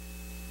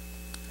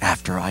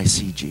 after I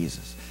see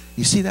Jesus.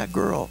 You see that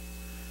girl?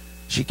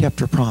 She kept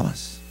her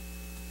promise.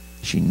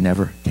 She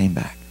never came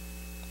back.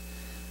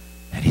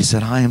 And he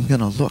said, I am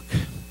going to look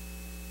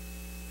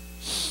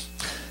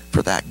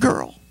for that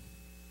girl.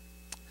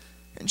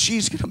 And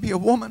she's going to be a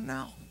woman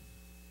now.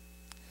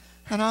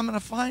 And I'm going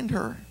to find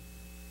her.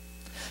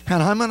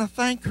 And I'm going to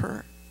thank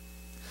her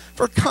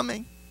for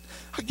coming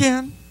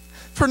again,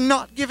 for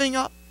not giving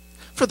up,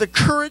 for the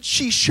courage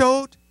she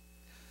showed.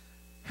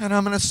 And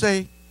I'm going to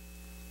say,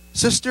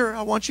 sister,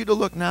 I want you to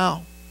look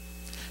now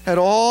at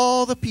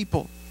all the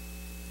people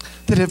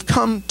that have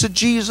come to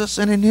Jesus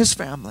and in his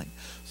family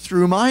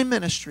through my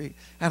ministry.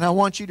 And I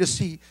want you to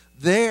see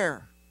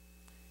there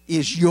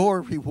is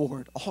your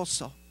reward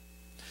also.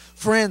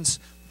 Friends,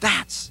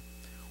 that's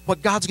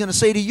what God's going to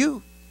say to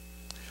you.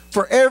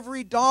 For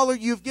every dollar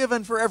you've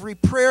given, for every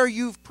prayer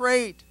you've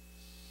prayed.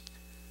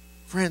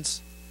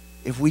 Friends,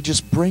 if we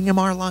just bring him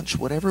our lunch,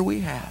 whatever we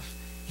have,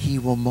 he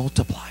will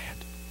multiply it.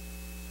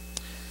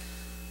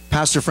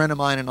 Pastor friend of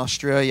mine in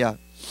Australia,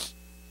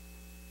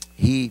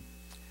 he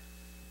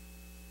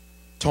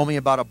told me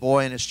about a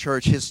boy in his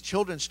church. His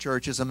children's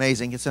church is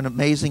amazing. It's an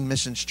amazing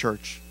missions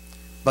church.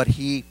 But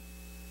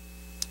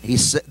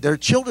their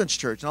children's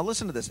church, now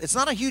listen to this. It's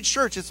not a huge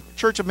church. It's a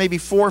church of maybe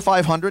 400 or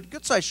 500,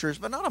 good-sized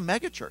church, but not a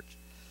mega church.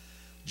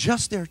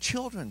 Just their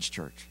children's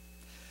church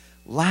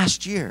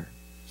last year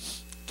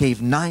gave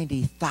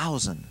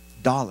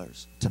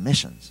 $90,000 to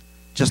missions.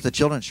 Just the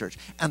children's church.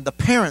 And the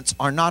parents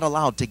are not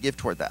allowed to give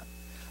toward that.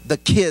 The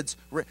kids,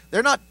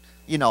 they're not,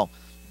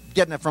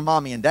 getting it from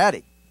mommy and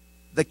daddy.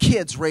 The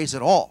kids raise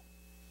it all.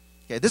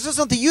 Okay, this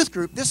isn't the youth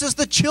group. This is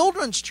the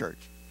children's church.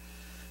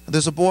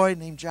 There's a boy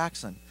named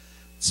Jackson.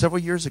 Several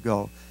years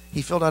ago,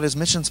 he filled out his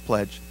missions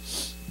pledge.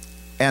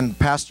 And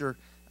pastor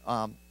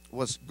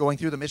was going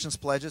through the missions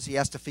pledges. He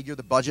has to figure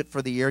the budget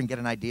for the year and get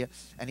an idea.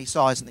 And he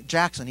saw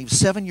Jackson. He was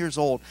 7 years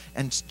old.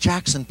 And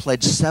Jackson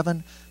pledged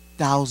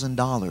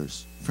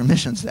 $7,000 for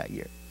missions that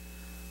year.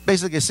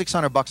 Basically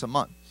 $600 a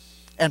month.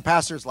 And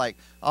pastor's like,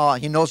 oh,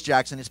 he knows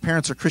Jackson. His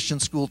parents are Christian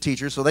school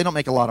teachers, so they don't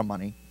make a lot of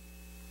money.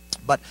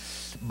 But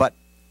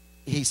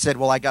he said,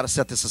 well, I got to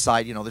set this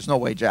aside. There's no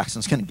way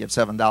Jackson's going to give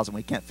 $7,000.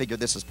 We can't figure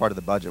this as part of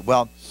the budget.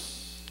 Well,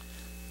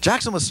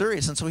 Jackson was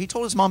serious, and so he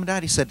told his mom and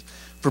dad, he said,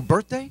 for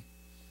birthday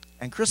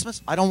and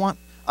Christmas, I don't want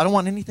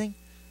anything.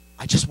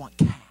 I just want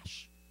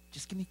cash.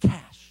 Just give me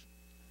cash.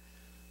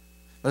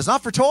 But it's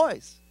not for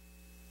toys.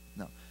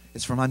 No,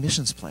 it's for my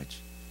missions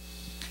pledge.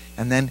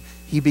 And then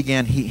he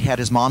had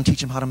his mom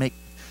teach him how to make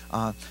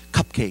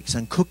cupcakes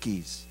and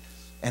cookies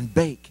and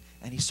bake.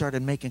 And he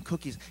started making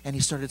cookies, and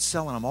he started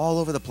selling them all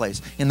over the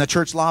place. In the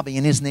church lobby,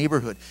 in his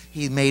neighborhood,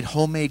 he made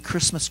homemade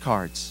Christmas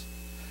cards.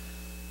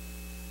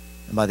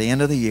 And by the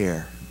end of the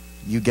year,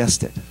 you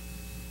guessed it,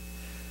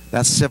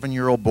 that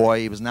 7-year-old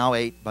boy, he was now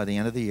 8 by the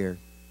end of the year,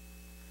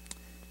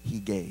 he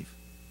gave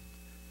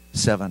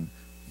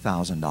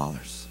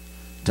 $7,000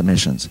 to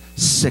missions,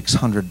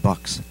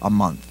 $600 a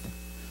month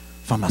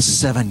from a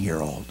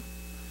 7-year-old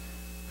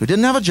who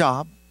didn't have a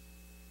job,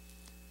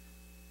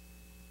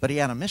 but he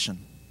had a mission.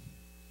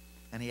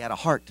 And he had a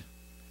heart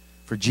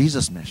for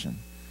Jesus' mission.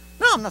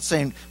 No, I'm not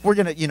saying we're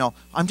going to,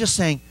 I'm just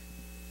saying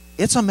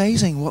it's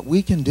amazing what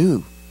we can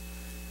do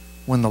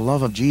when the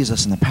love of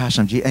Jesus and the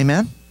passion of Jesus,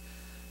 amen?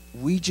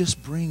 We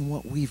just bring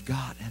what we've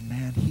got, and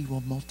man, he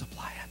will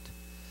multiply it.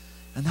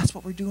 And that's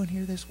what we're doing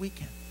here this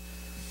weekend.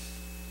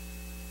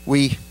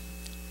 I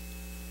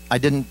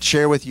didn't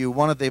share with you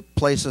one of the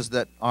places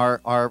that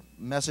our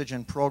message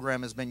and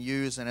program has been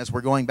used, and as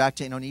we're going back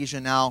to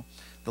Indonesia now,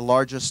 the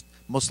largest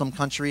Muslim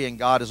country, and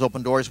God has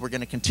opened doors. We're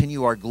going to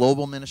continue our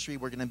global ministry.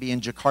 We're going to be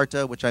in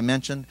Jakarta, which I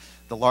mentioned,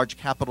 the large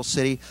capital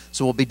city.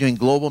 So we'll be doing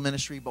global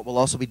ministry, but we'll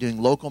also be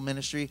doing local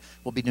ministry.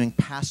 We'll be doing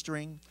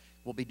pastoring.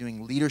 We'll be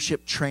doing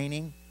leadership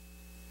training.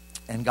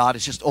 And God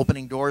is just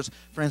opening doors.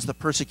 Friends, the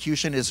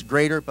persecution is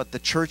greater, but the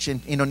church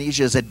in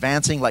Indonesia is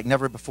advancing like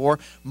never before.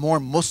 More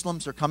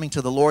Muslims are coming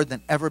to the Lord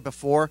than ever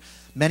before.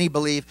 Many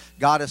believe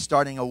God is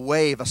starting a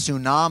wave, a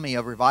tsunami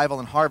of revival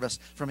and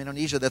harvest from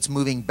Indonesia that's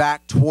moving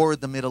back toward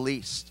the Middle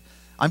East.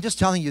 I'm just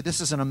telling you,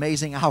 this is an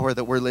amazing hour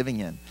that we're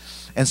living in.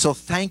 And so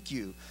thank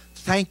you.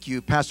 Thank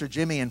you, Pastor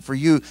Jimmy, and for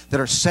you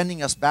that are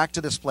sending us back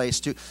to this place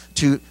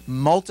to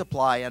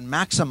multiply and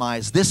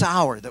maximize this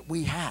hour that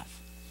we have.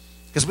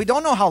 Because we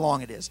don't know how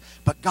long it is,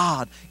 but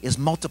God is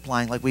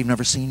multiplying like we've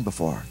never seen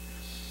before.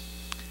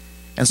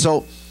 And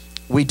so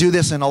we do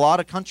this in a lot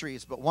of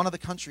countries, but one of the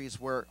countries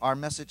where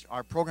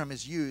our program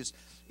is used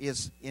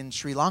is in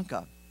Sri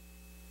Lanka.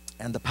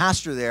 And the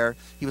pastor there,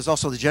 he was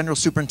also the general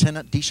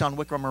superintendent, Dishan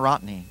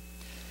Wickramaratne.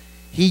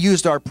 He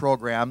used our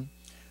program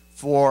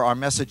for our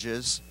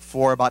messages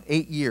for about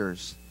 8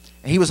 years.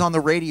 And he was on the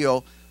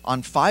radio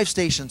on 5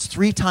 stations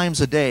 3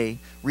 times a day,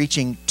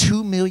 reaching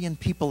 2 million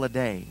people a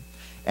day.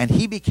 And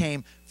he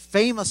became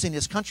famous in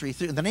his country.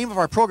 The name of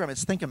our program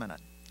is Think a Minute.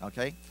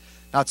 Okay?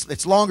 Now,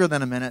 it's longer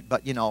than a minute,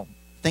 but,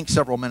 think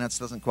several minutes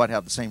doesn't quite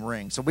have the same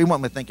ring. So we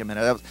went with Think a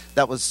Minute.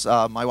 That was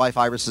my wife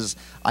Iris's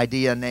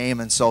idea, name.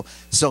 And so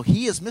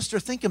he is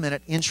Mr. Think a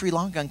Minute in Sri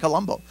Lanka and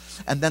Colombo.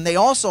 And then they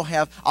also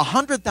have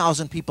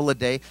 100,000 people a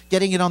day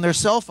getting it on their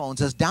cell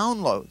phones as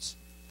downloads.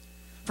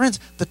 Friends,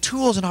 the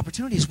tools and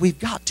opportunities we've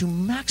got to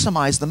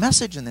maximize the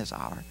message in this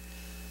hour.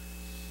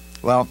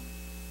 Well,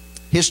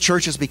 his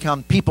church has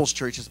become, People's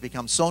Church has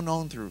become so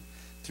known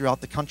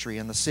throughout the country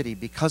and the city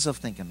because of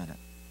Think a Minute.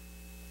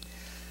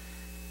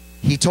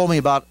 He told me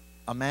about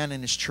a man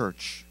in his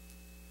church,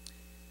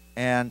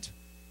 and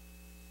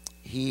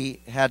he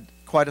had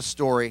quite a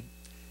story.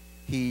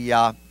 He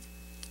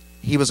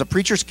was a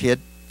preacher's kid,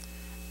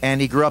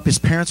 and he grew up. His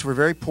parents were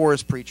very poor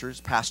as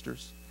preachers,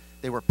 pastors.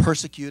 They were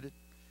persecuted.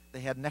 They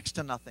had next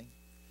to nothing.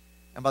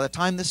 And by the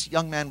time this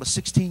young man was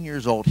 16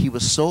 years old, he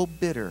was so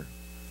bitter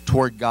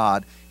toward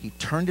God, he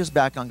turned his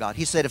back on God.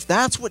 He said, if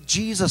that's what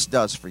Jesus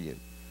does for you,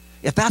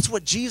 if that's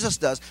what Jesus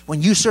does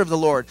when you serve the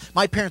Lord,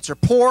 my parents are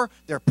poor,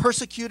 they're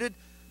persecuted,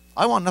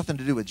 I want nothing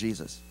to do with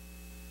Jesus.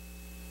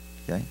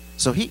 Okay?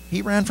 So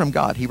he ran from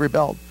God. He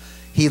rebelled.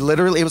 He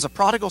literally, it was a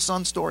prodigal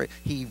son story.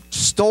 He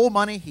stole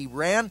money. He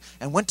ran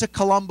and went to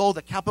Colombo,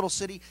 the capital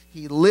city.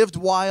 He lived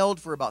wild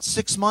for about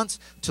 6 months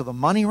till the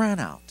money ran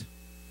out.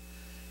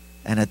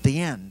 And at the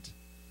end,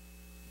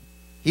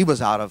 he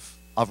was out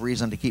of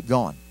reason to keep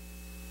going.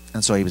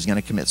 And so he was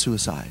going to commit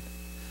suicide.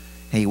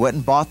 And he went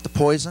and bought the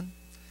poison.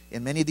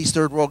 In many of these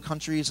third world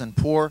countries and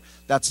poor,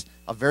 that's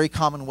a very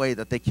common way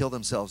that they kill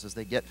themselves, is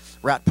they get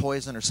rat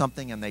poison or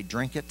something and they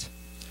drink it.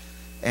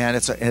 And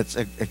it's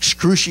an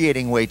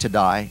excruciating way to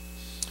die,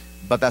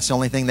 but that's the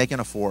only thing they can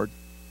afford.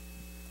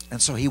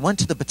 And so he went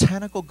to the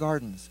botanical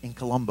gardens in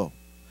Colombo,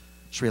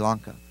 Sri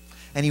Lanka.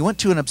 And he went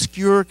to an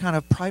obscure kind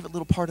of private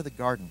little part of the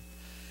garden.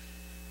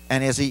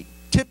 And as he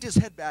tipped his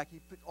head back, he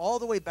put all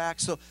the way back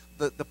so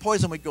the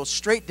poison would go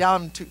straight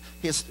down to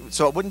his,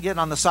 so it wouldn't get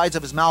on the sides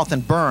of his mouth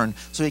and burn,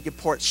 so he could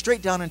pour it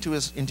straight down into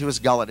his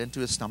gullet, into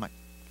his stomach.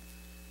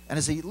 And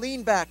as he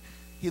leaned back,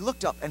 he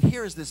looked up, and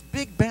here is this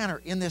big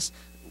banner in this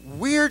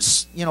weird,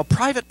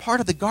 private part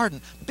of the garden.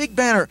 Big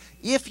banner,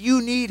 if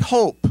you need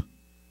hope,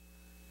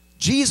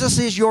 Jesus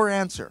is your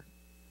answer.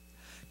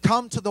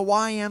 Come to the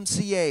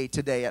YMCA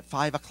today at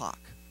 5 o'clock.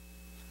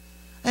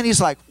 And he's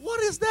like, what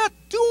is that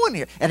doing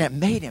here? And it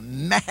made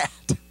him mad.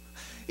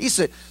 He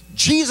said,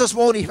 Jesus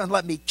won't even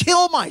let me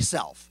kill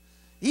myself.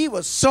 He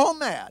was so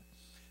mad.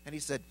 And he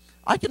said,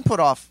 I can put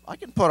off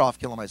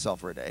killing myself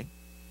for a day.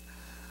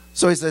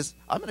 So he says,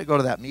 I'm going to go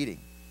to that meeting.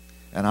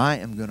 And I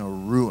am going to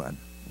ruin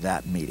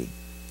that meeting.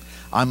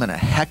 I'm going to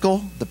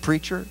heckle the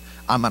preacher.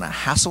 I'm going to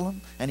hassle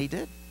him. And he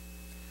did.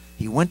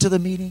 He went to the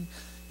meeting.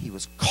 He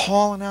was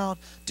calling out,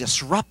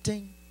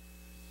 disrupting.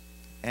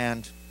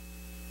 And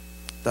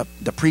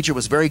the preacher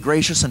was very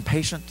gracious and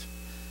patient.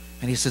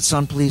 And he said,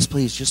 son, please,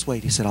 just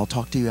wait. He said, I'll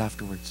talk to you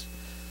afterwards.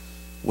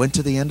 Went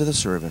to the end of the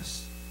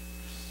service.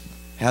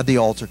 Had the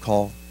altar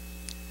call.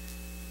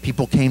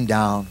 People came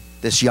down.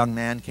 This young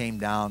man came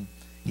down.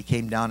 He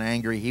came down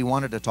angry. He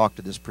wanted to talk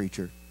to this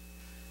preacher.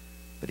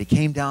 But he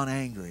came down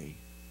angry.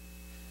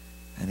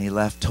 And he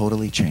left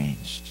totally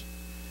changed.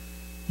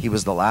 He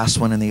was the last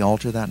one in the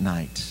altar that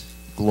night.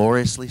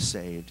 Gloriously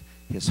saved.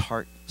 His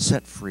heart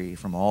set free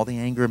from all the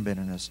anger and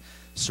bitterness.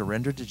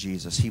 Surrendered to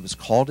Jesus. He was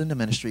called into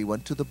ministry.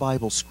 Went to the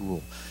Bible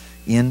school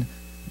in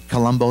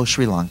Colombo,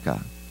 Sri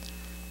Lanka.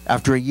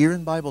 After a year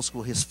in Bible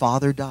school, his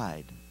father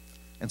died.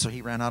 And so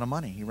he ran out of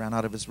money. He ran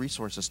out of his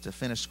resources to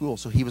finish school.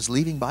 So he was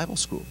leaving Bible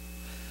school.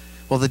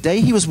 Well, the day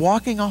he was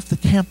walking off the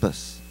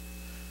campus,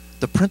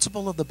 the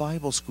principal of the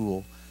Bible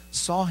school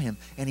saw him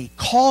and he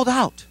called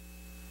out.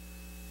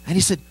 And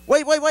he said,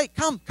 wait,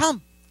 come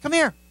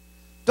here.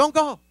 Don't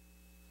go.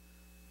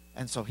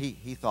 And so he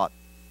thought,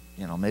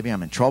 maybe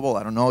I'm in trouble.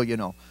 I don't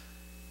know,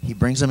 He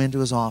brings him into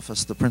his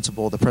office, the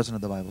principal, the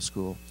president of the Bible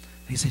school.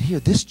 And he said, here,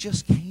 this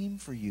just came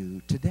for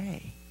you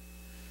today.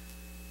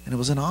 And it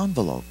was an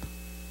envelope.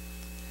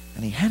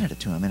 And he handed it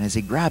to him. And as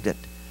he grabbed it,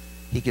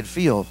 he could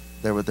feel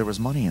there was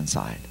money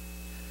inside.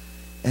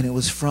 And it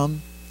was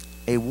from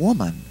a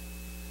woman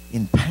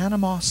in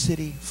Panama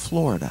City,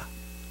 Florida.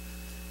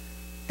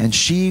 And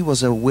she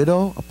was a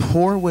widow, a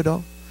poor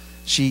widow.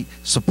 She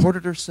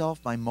supported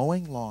herself by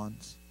mowing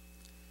lawns.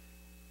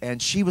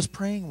 And she was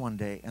praying one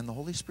day, and the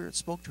Holy Spirit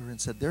spoke to her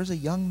and said, there's a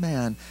young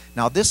man.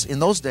 Now in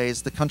those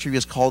days, the country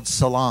was called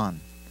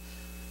Ceylon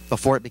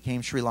before it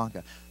became Sri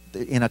Lanka.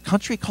 In a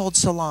country called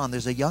Ceylon,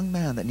 there's a young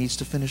man that needs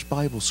to finish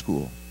Bible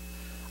school.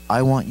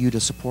 I want you to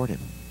support him.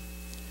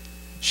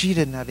 She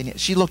didn't have any.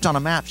 She looked on a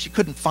map. She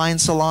couldn't find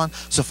Ceylon.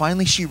 So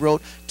finally she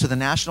wrote to the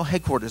national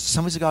headquarters,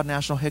 Assemblies of God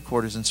national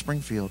headquarters in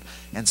Springfield,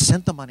 and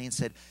sent the money and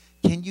said,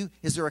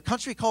 is there a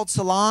country called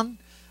Ceylon?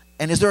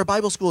 And is there a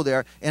Bible school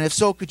there? And if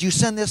so, could you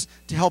send this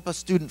to help a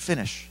student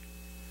finish?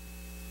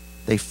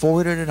 They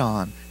forwarded it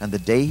on, and the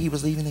day he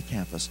was leaving the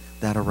campus,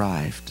 that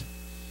arrived.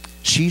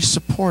 She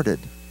supported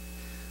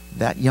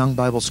that young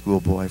Bible school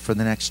boy for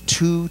the next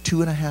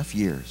 2.5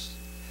 years.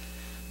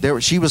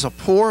 She was a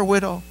poor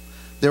widow.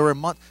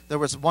 There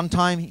was one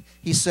time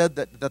he said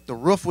that the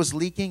roof was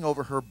leaking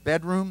over her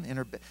bedroom.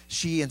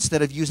 She,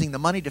 instead of using the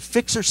money to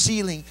fix her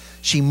ceiling,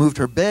 she moved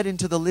her bed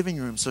into the living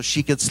room so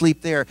she could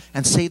sleep there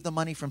and save the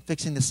money from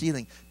fixing the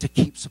ceiling to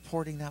keep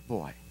supporting that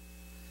boy.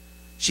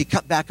 She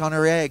cut back on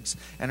her eggs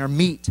and her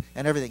meat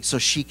and everything so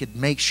she could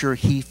make sure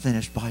he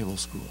finished Bible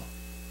school.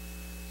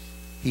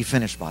 He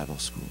finished Bible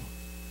school.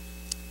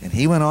 And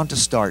he went on to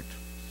start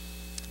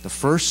the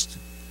first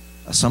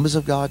Assemblies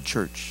of God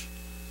church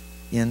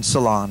in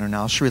Ceylon, or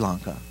now Sri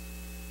Lanka.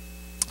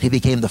 He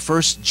became the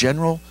first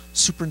general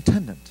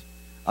superintendent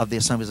of the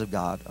Assemblies of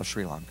God of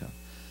Sri Lanka.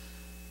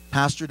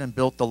 Pastored and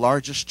built the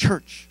largest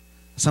church,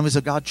 Assemblies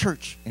of God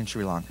church in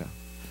Sri Lanka.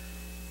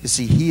 You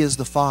see, he is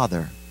the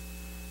father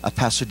of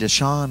Pastor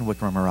Jhan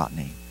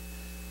Wickramaratne,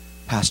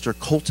 Pastor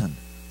Colton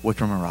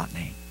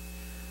Wickramaratne,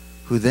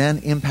 who then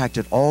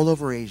impacted all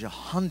over Asia.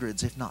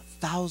 Hundreds, if not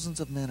thousands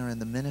of men are in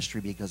the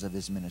ministry because of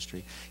his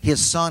ministry.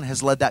 His son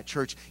has led that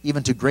church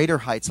even to greater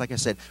heights, like I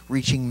said,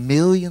 reaching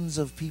millions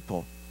of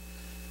people.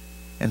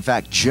 In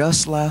fact,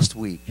 just last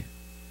week,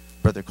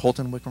 Brother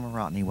Colton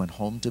Wickramaratne went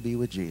home to be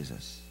with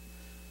Jesus.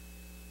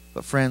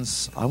 But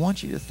friends, I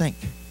want you to think,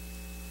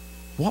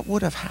 what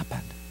would have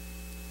happened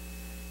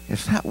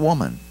if that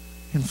woman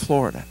in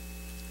Florida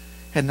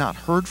had not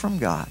heard from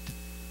God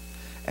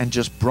and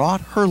just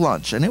brought her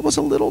lunch, and it was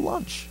a little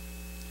lunch,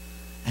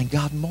 and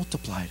God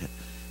multiplied it.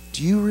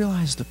 Do you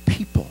realize the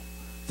people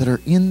that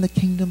are in the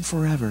kingdom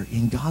forever,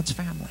 in God's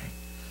family?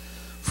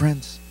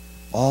 Friends,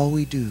 all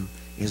we do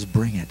is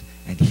bring it,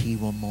 and He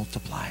will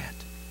multiply it.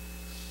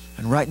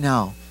 And right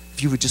now,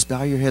 if you would just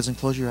bow your heads and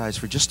close your eyes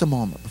for just a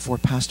moment before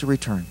Pastor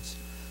returns.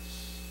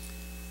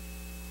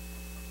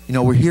 You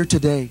know, we're here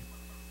today,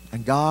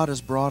 and God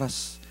has brought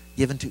us,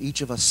 given to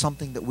each of us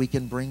something that we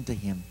can bring to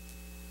Him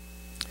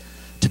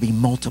to be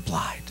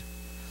multiplied.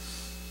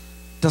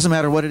 Doesn't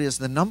matter what it is.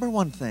 The number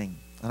one thing,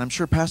 and I'm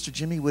sure Pastor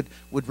Jimmy would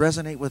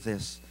resonate with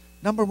this,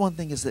 number one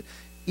thing is that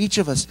each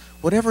of us,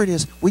 whatever it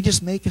is, we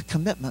just make a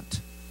commitment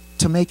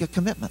to make a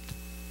commitment.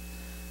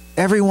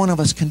 Every one of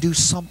us can do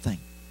something.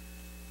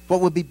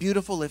 What would be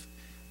beautiful if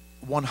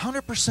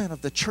 100%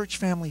 of the church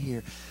family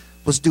here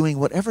was doing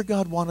whatever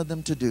God wanted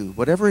them to do,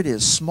 whatever it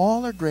is,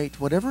 small or great,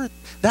 whatever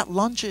that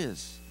lunch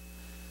is,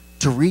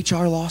 to reach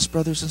our lost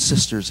brothers and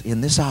sisters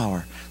in this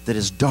hour that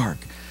is dark.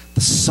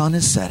 The sun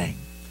is setting.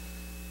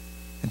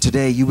 And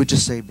today you would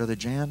just say, Brother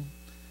Jhan,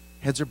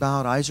 heads are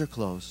bowed, eyes are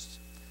closed.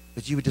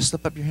 But you would just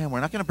slip up your hand.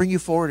 We're not going to bring you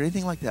forward or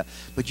anything like that.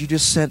 But you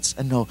just sense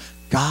and know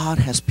God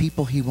has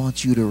people He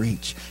wants you to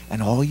reach.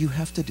 And all you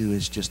have to do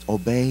is just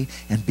obey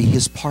and be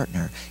His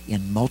partner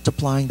in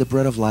multiplying the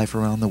bread of life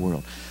around the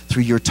world.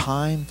 Through your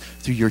time,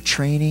 through your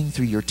training,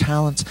 through your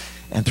talents,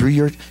 and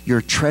through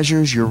your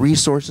treasures, your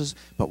resources.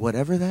 But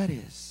whatever that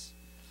is.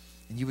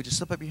 And you would just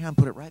slip up your hand,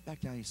 put it right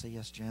back down. You say,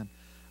 yes, Jhan,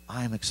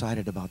 I am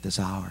excited about this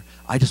hour.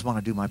 I just want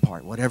to do my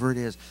part, whatever it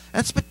is. And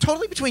it's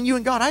totally between you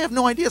and God. I have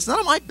no idea. It's none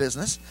of my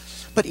business.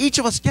 But each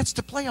of us gets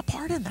to play a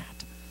part in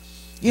that.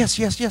 Yes,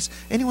 yes, yes.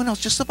 Anyone else,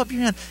 just slip up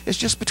your hand. It's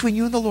just between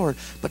you and the Lord.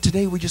 But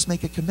today we just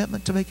make a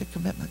commitment to make a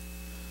commitment.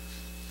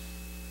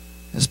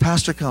 As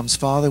Pastor comes,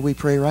 Father, we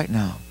pray right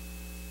now,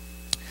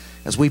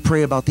 as we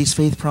pray about these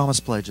faith promise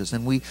pledges,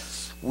 and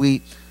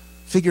we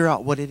figure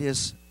out what it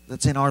is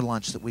that's in our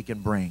lunch that we can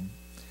bring,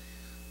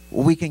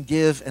 what we can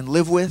give and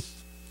live with,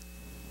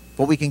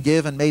 what we can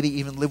give and maybe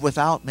even live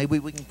without. Maybe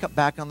we can cut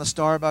back on the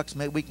Starbucks.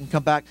 Maybe we can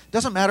come back.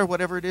 Doesn't matter,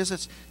 whatever it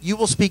is. You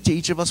will speak to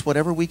each of us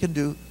whatever we can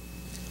do.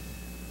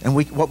 And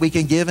what we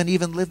can give and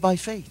even live by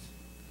faith.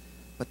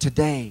 But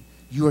today,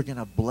 you are going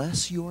to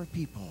bless your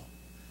people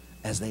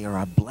as they are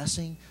a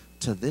blessing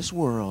to this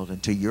world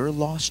and to your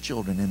lost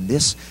children in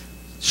this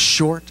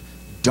short,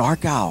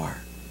 dark hour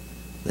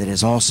that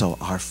is also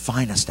our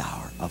finest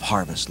hour of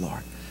harvest,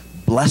 Lord.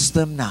 Bless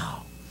them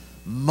now.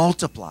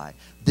 Multiply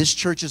this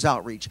church's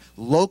outreach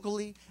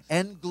locally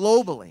and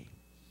globally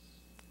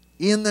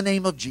in the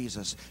name of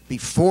Jesus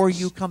before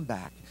you come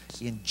back.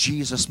 In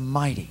Jesus'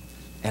 mighty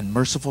and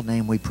merciful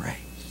name we pray.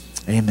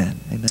 Amen.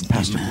 Amen.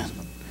 Pastor. Amen.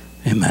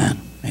 Amen.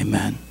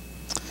 Amen.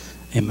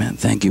 Amen.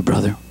 Thank you,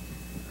 brother.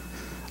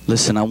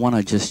 Listen, I want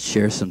to just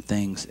share some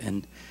things.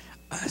 And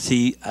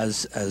see,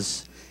 as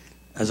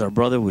our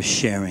brother was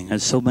sharing,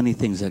 there's so many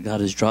things that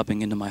God is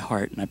dropping into my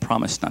heart. And I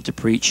promise not to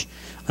preach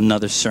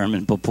another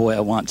sermon, but boy,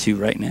 I want to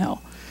right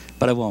now.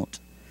 But I won't.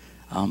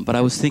 But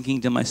I was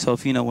thinking to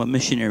myself, you know, when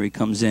missionary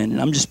comes in, and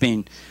I'm just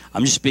being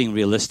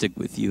realistic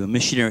with you. A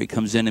missionary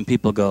comes in and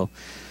people go,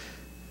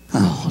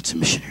 oh, it's a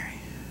missionary.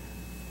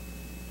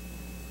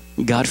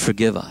 God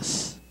forgive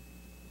us.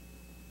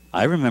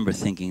 I remember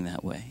thinking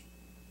that way.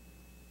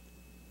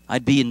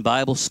 I'd be in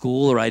Bible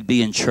school or I'd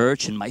be in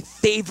church, and my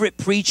favorite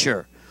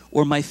preacher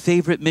or my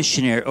favorite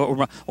missionary,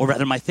 or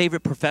rather my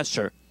favorite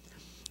professor,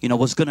 you know,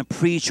 was going to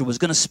preach or was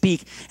going to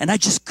speak, and I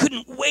just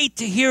couldn't wait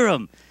to hear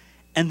him.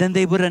 And then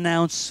they would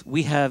announce,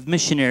 we have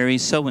missionary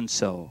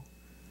so-and-so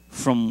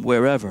from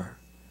wherever.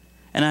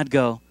 And I'd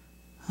go,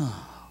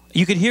 oh.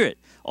 You could hear it.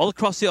 All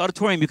across the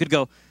auditorium,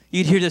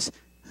 you'd hear this,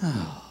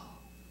 oh.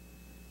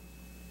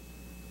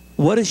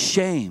 What a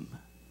shame.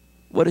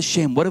 What a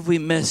shame. What have we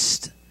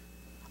missed?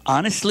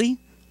 Honestly,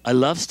 I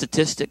love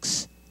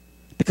statistics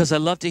because I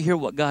love to hear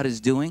what God is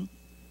doing.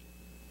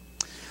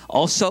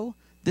 Also,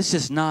 this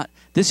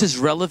is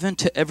relevant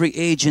to every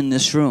age in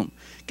this room.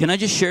 Can I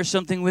just share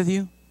something with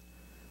you?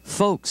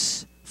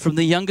 Folks, from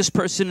the youngest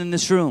person in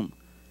this room,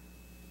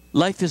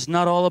 life is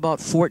not all about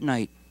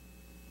Fortnite.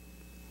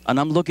 And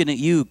I'm looking at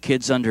you,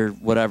 kids under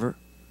whatever.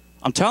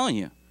 I'm telling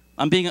you.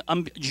 I'm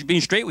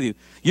being straight with you.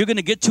 You're going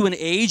to get to an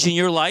age in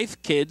your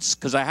life, kids,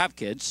 because I have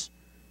kids.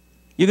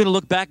 You're going to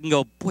look back and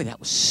go, boy, that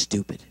was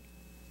stupid.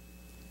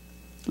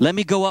 Let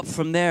me go up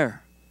from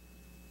there.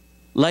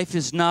 Life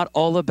is not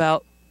all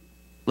about,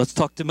 let's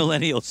talk to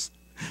millennials.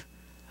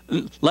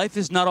 Life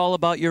is not all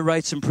about your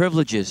rights and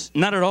privileges.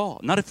 Not at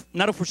all. Not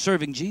if we're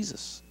serving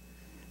Jesus.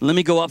 Let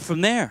me go up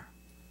from there.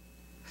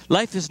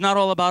 Life is not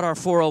all about our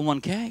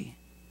 401k.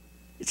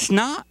 It's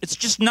not. It's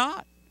just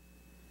not.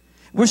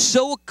 We're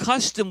so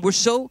accustomed, we're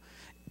so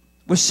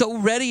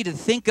ready to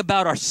think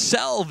about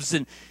ourselves,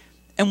 and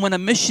when a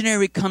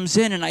missionary comes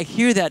in and I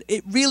hear that,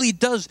 it really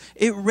does,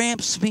 it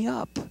ramps me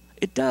up.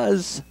 It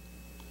does.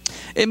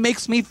 It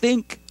makes me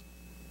think,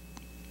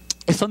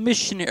 if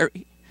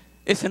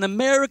an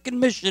American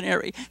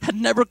missionary had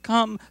never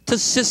come to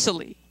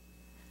Sicily,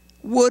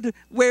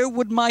 where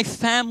would my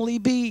family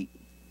be?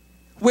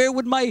 Where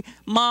would my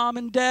mom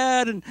and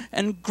dad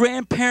and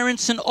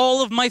grandparents and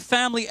all of my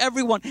family,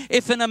 everyone,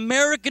 if an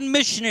American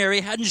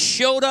missionary hadn't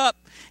showed up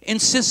in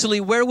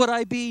Sicily, where would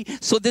I be?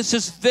 So this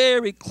is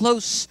very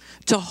close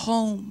to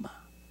home.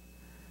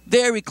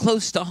 Very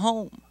close to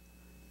home.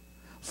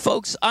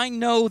 Folks, I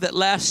know that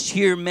last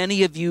year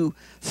many of you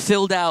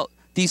filled out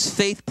these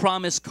faith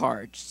promise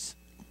cards.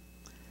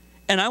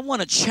 And I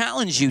want to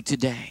challenge you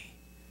today.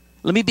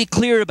 Let me be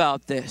clear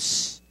about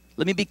this.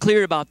 Let me be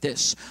clear about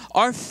this.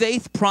 Our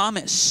faith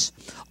promise,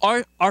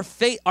 our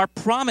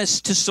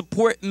promise to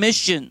support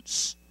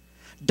missions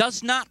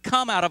does not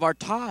come out of our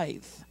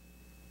tithe.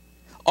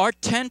 Our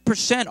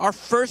 10%, our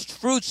first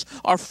fruits,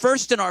 our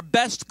first and our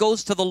best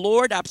goes to the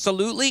Lord,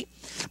 absolutely.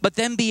 But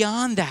then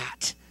beyond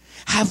that,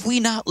 have we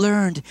not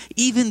learned,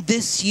 even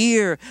this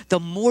year, the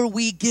more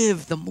we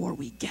give, the more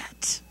we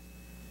get?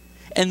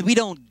 And we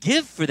don't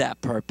give for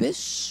that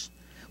purpose.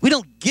 We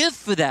don't give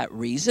for that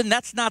reason.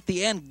 That's not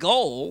the end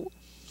goal.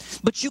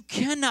 But you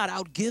cannot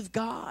outgive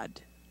God.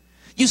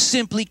 You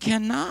simply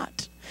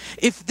cannot.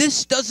 If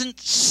this doesn't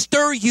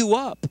stir you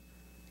up,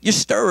 your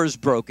stirrer's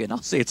broken.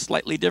 I'll say it's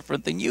slightly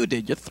different than you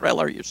did. Your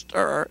thriller, your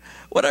stirrer,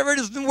 whatever, it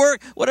doesn't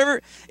work,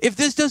 whatever. If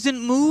this doesn't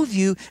move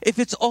you, if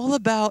it's all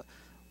about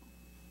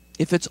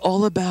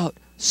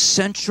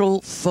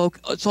central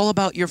focus, it's all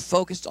about your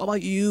focus, it's all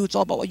about you, it's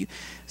all about what you,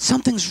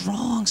 something's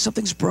wrong,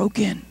 something's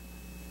broken.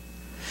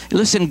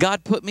 Listen,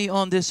 God put me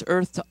on this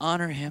earth to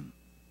honor him.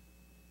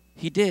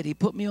 He did. He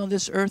put me on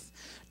this earth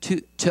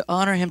to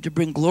honor him, to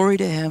bring glory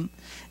to him,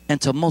 and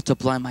to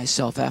multiply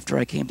myself after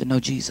I came to know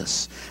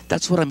Jesus.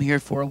 That's what I'm here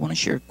for. I want to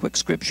share a quick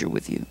scripture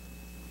with you.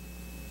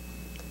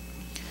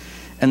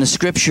 And the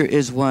scripture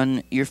is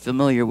one you're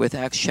familiar with,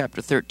 Acts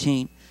chapter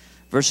 13,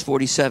 verse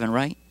 47,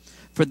 right?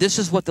 For this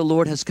is what the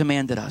Lord has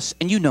commanded us.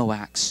 And you know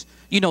Acts.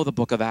 You know the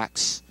book of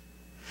Acts.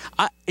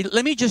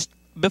 Let me just,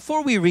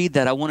 before we read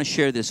that, I want to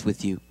share this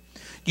with you.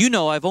 You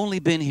know, I've only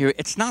been here,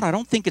 I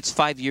don't think it's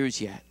 5 years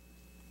yet.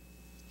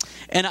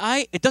 And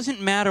it doesn't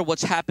matter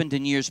what's happened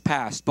in years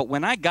past, but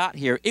when I got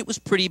here, it was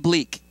pretty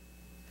bleak.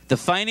 The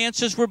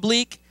finances were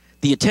bleak.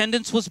 The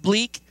attendance was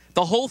bleak.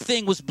 The whole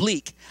thing was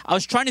bleak. I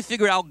was trying to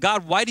figure out,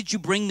 God, why did you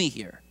bring me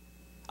here?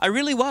 I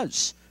really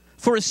was.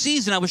 For a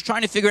season, I was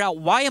trying to figure out,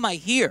 why am I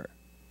here?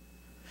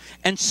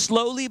 And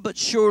slowly but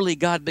surely,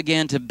 God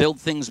began to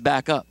build things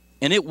back up.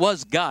 And it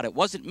was God. It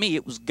wasn't me.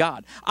 It was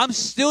God. I'm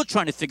still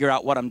trying to figure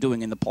out what I'm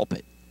doing in the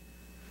pulpit.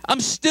 I'm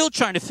still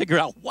trying to figure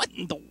out, what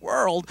in the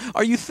world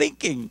are you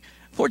thinking?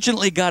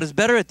 Fortunately, God is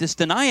better at this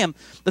than I am.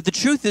 But the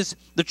truth,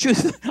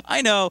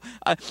 I know.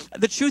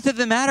 The truth of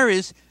the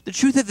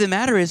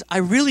matter is, I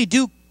really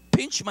do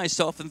pinch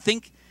myself and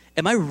think,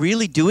 am I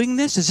really doing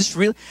this? Is this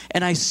real?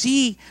 And I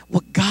see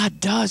what God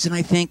does, and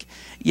I think,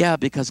 yeah,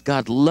 because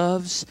God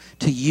loves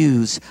to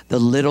use the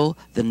little,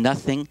 the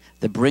nothing,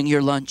 the bring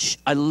your lunch.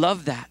 I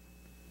love that.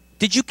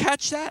 Did you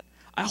catch that?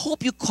 I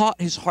hope you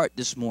caught his heart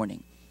this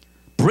morning.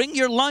 Bring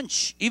your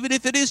lunch, even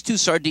if it is 2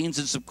 sardines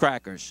and some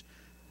crackers.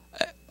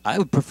 I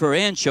would prefer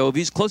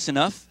anchovies, close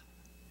enough.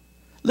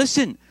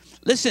 Listen,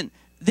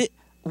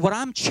 what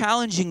I'm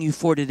challenging you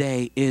for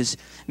today is,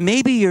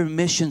 maybe your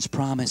missions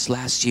promise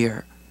last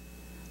year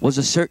was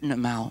a certain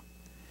amount,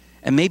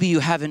 and maybe you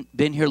haven't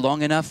been here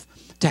long enough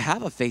to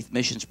have a faith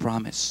missions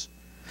promise.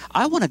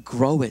 I want to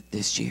grow it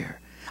this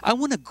year. I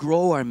want to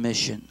grow our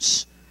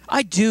missions.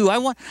 I do. I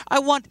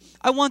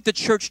want the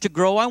church to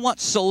grow. I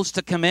want souls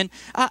to come in.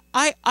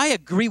 I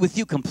agree with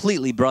you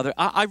completely, brother.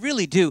 I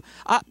really do.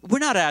 We're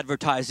not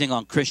advertising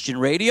on Christian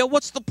radio.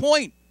 What's the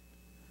point?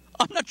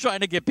 I'm not trying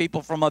to get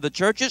people from other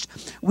churches.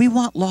 We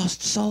want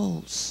lost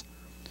souls.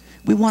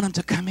 We want them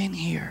to come in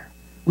here.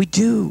 We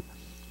do.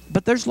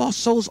 But there's lost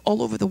souls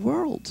all over the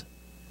world.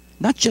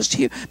 Not just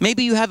here.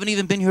 Maybe you haven't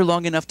even been here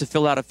long enough to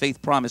fill out a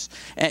faith promise.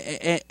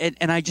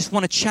 And I just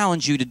want to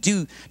challenge you to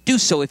do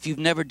so if you've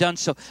never done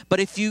so. But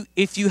if you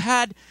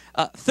had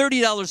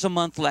 $30 a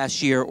month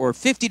last year, or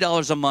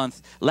 $50 a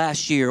month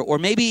last year, or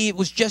maybe it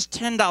was just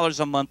 $10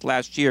 a month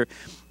last year,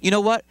 you know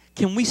what?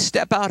 Can we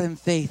step out in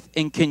faith,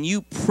 and can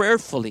you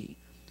prayerfully,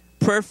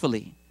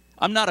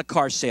 I'm not a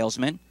car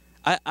salesman.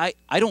 I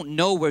don't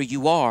know where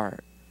you are.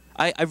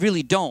 I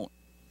really don't.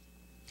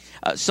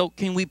 So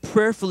can we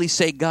prayerfully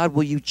say, God,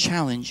 will you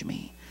challenge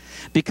me?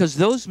 Because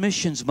those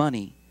missions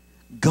money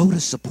go to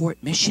support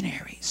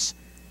missionaries.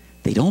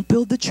 They don't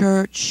build the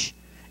church.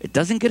 It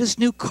doesn't get us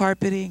new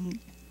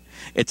carpeting.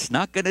 It's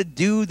not going to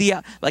do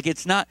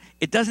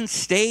it doesn't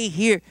stay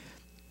here.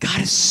 God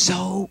is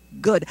so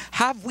good.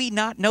 Have we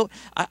not known?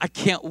 I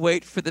can't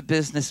wait for the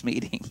business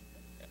meeting.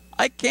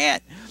 I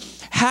can't.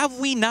 Have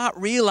we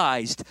not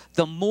realized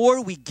the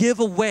more we give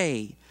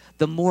away,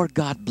 the more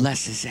God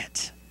blesses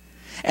it?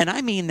 And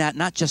I mean that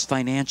not just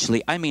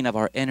financially. I mean of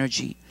our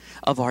energy,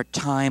 of our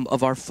time,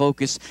 of our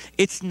focus.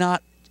 It's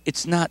not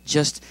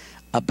just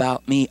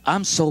about me.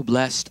 I'm so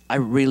blessed. I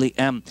really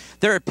am.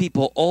 There are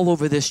people all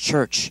over this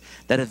church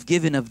that have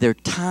given of their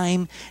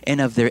time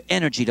and of their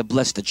energy to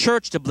bless the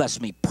church, to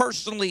bless me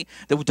personally.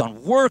 That we've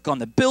done work on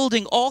the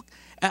building.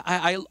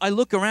 I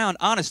look around,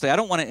 honestly, I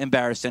don't want to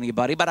embarrass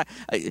anybody, but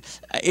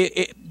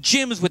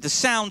gyms with the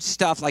sound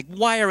stuff, like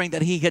wiring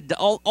that he had,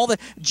 all the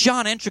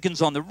Jhan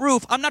Entricans on the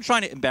roof. I'm not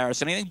trying to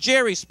embarrass anything.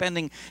 Jerry's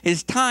spending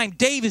his time.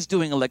 Dave is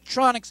doing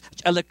electronics,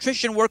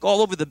 electrician work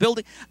all over the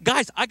building.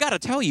 Guys, I got to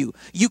tell you,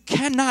 you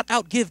cannot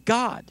outgive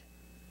God.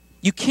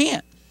 You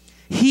can't.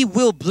 He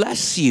will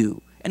bless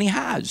you, and he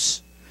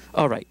has.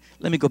 All right,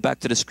 let me go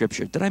back to the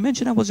scripture. Did I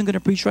mention I wasn't going to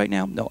preach right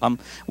now? No,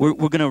 we're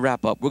going to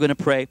wrap up. We're going to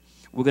pray.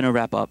 We're going to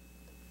wrap up.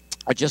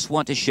 I just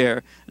want to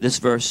share this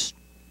verse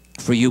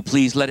for you.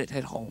 Please let it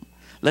hit home.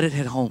 Let it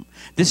hit home.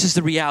 This is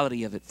the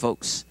reality of it,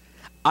 folks.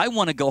 I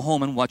want to go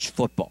home and watch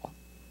football.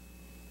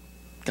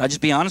 Can I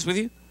just be honest with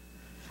you?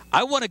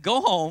 I want to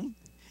go home,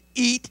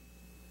 eat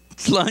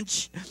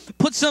lunch,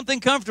 put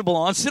something comfortable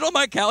on, sit on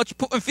my couch,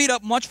 put my feet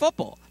up and watch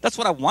football. That's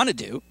what I want to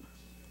do.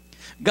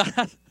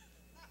 God,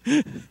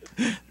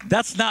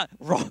 that's not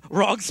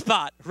wrong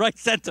spot, right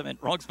sentiment,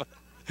 wrong spot.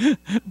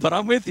 But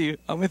I'm with you.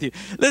 I'm with you.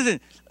 Listen,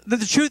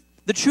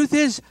 the truth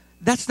is,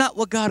 that's not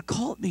what God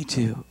called me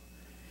to.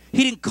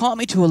 He didn't call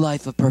me to a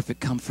life of perfect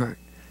comfort.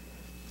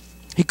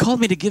 He called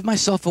me to give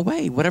myself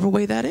away, whatever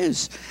way that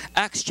is.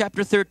 Acts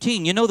chapter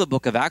 13. You know the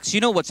book of Acts. You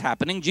know what's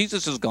happening.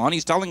 Jesus is gone.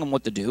 He's telling them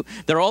what to do.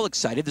 They're all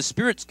excited. The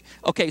Spirit's...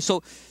 Okay,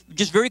 so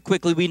just very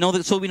quickly, we know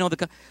that. So we know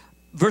the...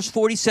 Verse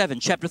 47,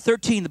 chapter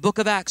 13, the book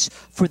of Acts.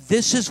 For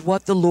this is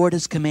what the Lord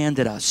has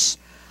commanded us.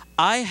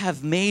 I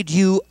have made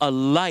you a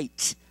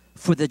light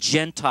for the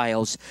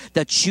Gentiles,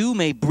 that you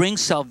may bring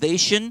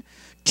salvation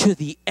to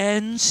the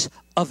ends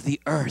of the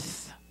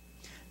earth.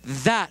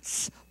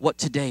 That's what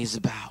today is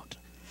about.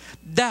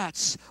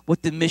 That's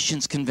what the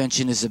missions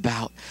convention is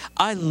about.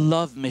 I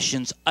love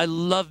missions. I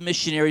love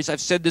missionaries.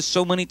 I've said this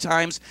so many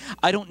times.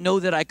 I don't know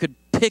that I could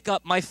pick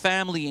up my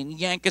family and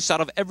yank us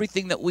out of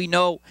everything that we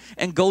know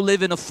and go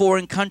live in a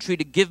foreign country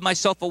to give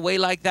myself away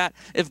like that.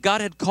 If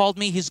God had called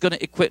me, he's going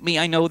to equip me.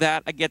 I know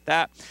that. I get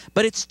that.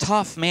 But it's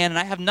tough, man. And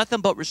I have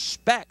nothing but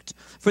respect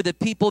for the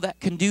people that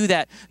can do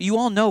that. You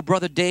all know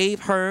Brother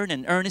Dave, Hearn,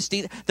 and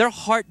Ernestine. Their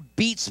heart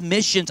beats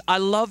missions. I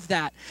love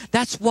that.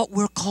 That's what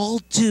we're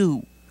called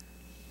to.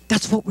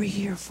 That's what we're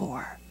here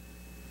for.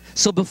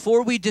 So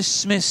before we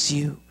dismiss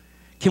you,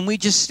 can we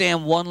just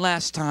stand one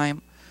last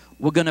time?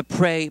 We're going to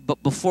pray,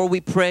 but before we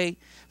pray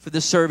for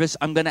the service,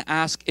 I'm going to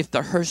ask if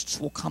the Hursts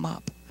will come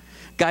up.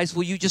 Guys,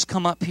 will you just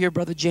come up here,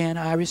 Brother Jhan,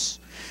 Iris?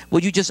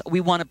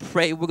 We want to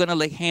pray. We're going to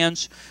lay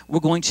hands. We're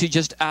going to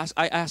just ask.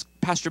 I asked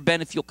Pastor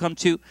Ben if you'll come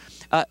too.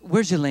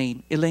 Where's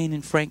Elaine? Elaine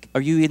and Frank,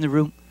 are you in the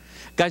room?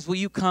 Guys, will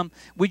you come?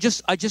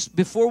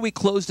 Before we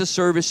close the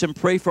service and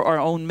pray for our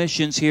own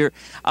missions here,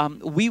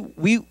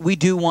 we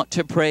do want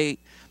to pray,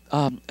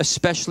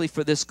 especially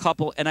for this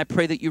couple, and I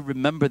pray that you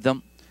remember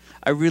them.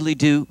 I really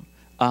do.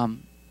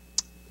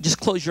 Just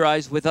close your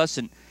eyes with us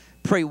and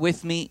pray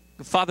with me.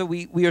 Father,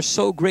 we are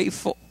so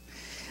grateful.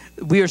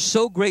 We are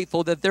so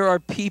grateful that there are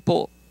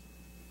people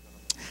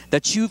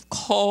that you've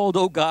called,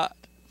 oh God,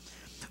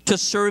 to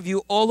serve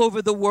you all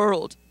over the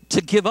world,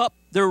 to give up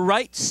their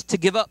rights, to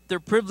give up their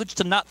privilege,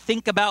 to not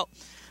think about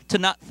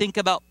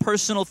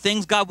personal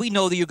things. God, we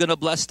know that you're going to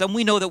bless them.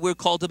 We know that we're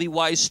called to be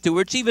wise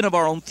stewards, even of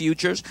our own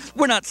futures.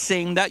 We're not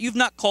saying that. You've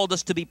not called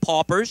us to be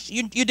paupers.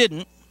 You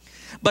didn't.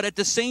 But at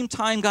the same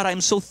time, God,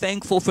 I'm so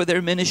thankful for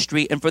their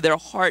ministry and for their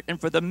heart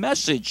and for the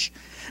message.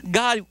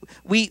 God,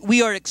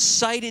 we are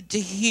excited to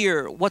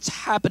hear what's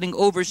happening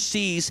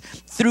overseas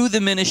through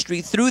the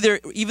ministry,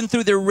 even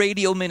through their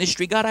radio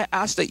ministry. God, I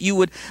ask that you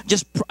would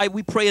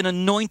we pray an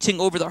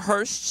anointing over the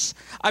Hursts.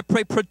 I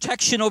pray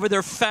protection over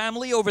their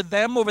family, over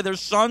them, over their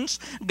sons.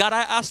 God,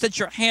 I ask that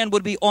your hand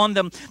would be on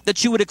them,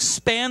 that you would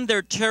expand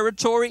their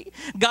territory.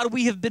 God,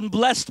 we have been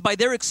blessed by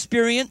their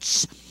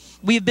experience.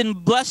 We've been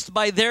blessed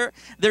by their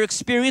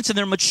experience and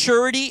their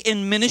maturity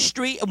in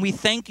ministry, and we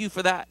thank you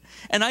for that.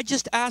 And I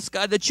just ask,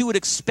 God, that you would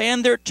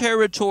expand their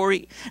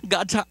territory,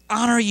 God, to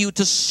honor you,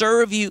 to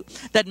serve you,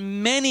 that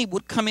many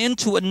would come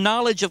into a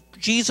knowledge of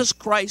Jesus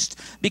Christ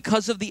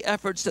because of the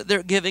efforts that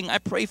they're giving. I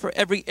pray for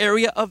every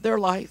area of their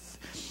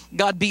life.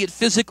 God, be it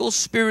physical,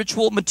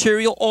 spiritual,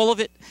 material, all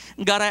of it.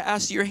 God, I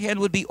ask your hand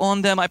would be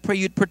on them. I pray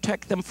you'd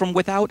protect them from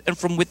without and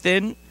from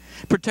within.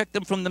 Protect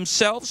them from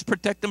themselves.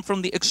 Protect them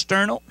from the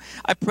external.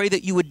 I pray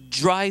that you would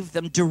drive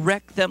them,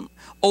 direct them,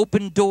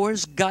 open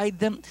doors, guide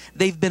them.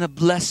 They've been a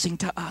blessing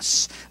to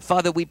us.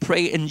 Father, we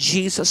pray in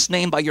Jesus'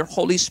 name by your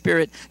Holy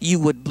Spirit, you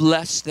would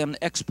bless them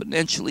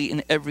exponentially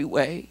in every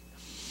way.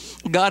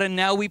 God, and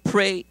now we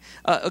pray,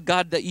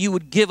 God, that you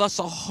would give us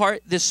a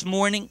heart this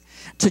morning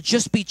to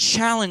just be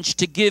challenged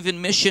to give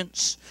in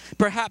missions.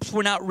 Perhaps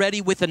we're not ready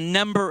with a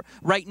number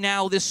right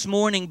now this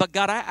morning, but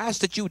God, I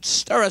ask that you would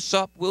stir us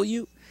up, will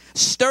you?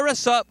 Stir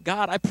us up,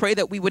 God. I pray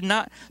that we would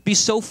not be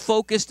so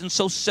focused and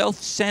so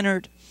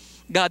self-centered,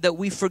 God, that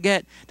we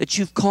forget that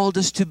you've called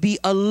us to be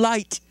a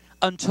light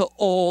unto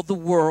all the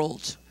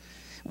world.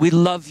 We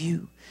love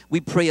you. We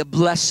pray a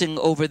blessing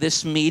over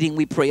this meeting.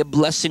 We pray a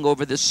blessing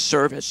over this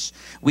service.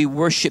 We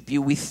worship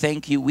you. We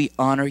thank you. We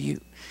honor you.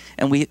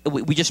 And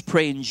we just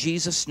pray in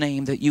Jesus'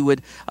 name that you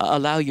would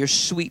allow your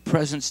sweet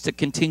presence to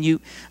continue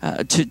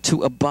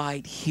to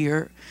abide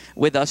here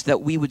with us,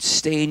 that we would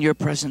stay in your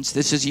presence.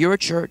 This is your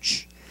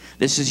church.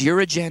 This is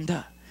your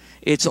agenda.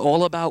 It's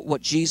all about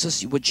what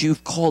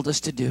you've called us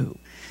to do.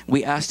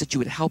 We ask that you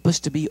would help us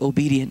to be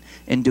obedient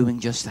in doing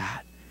just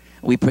that.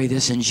 We pray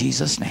this in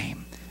Jesus'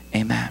 name.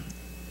 Amen.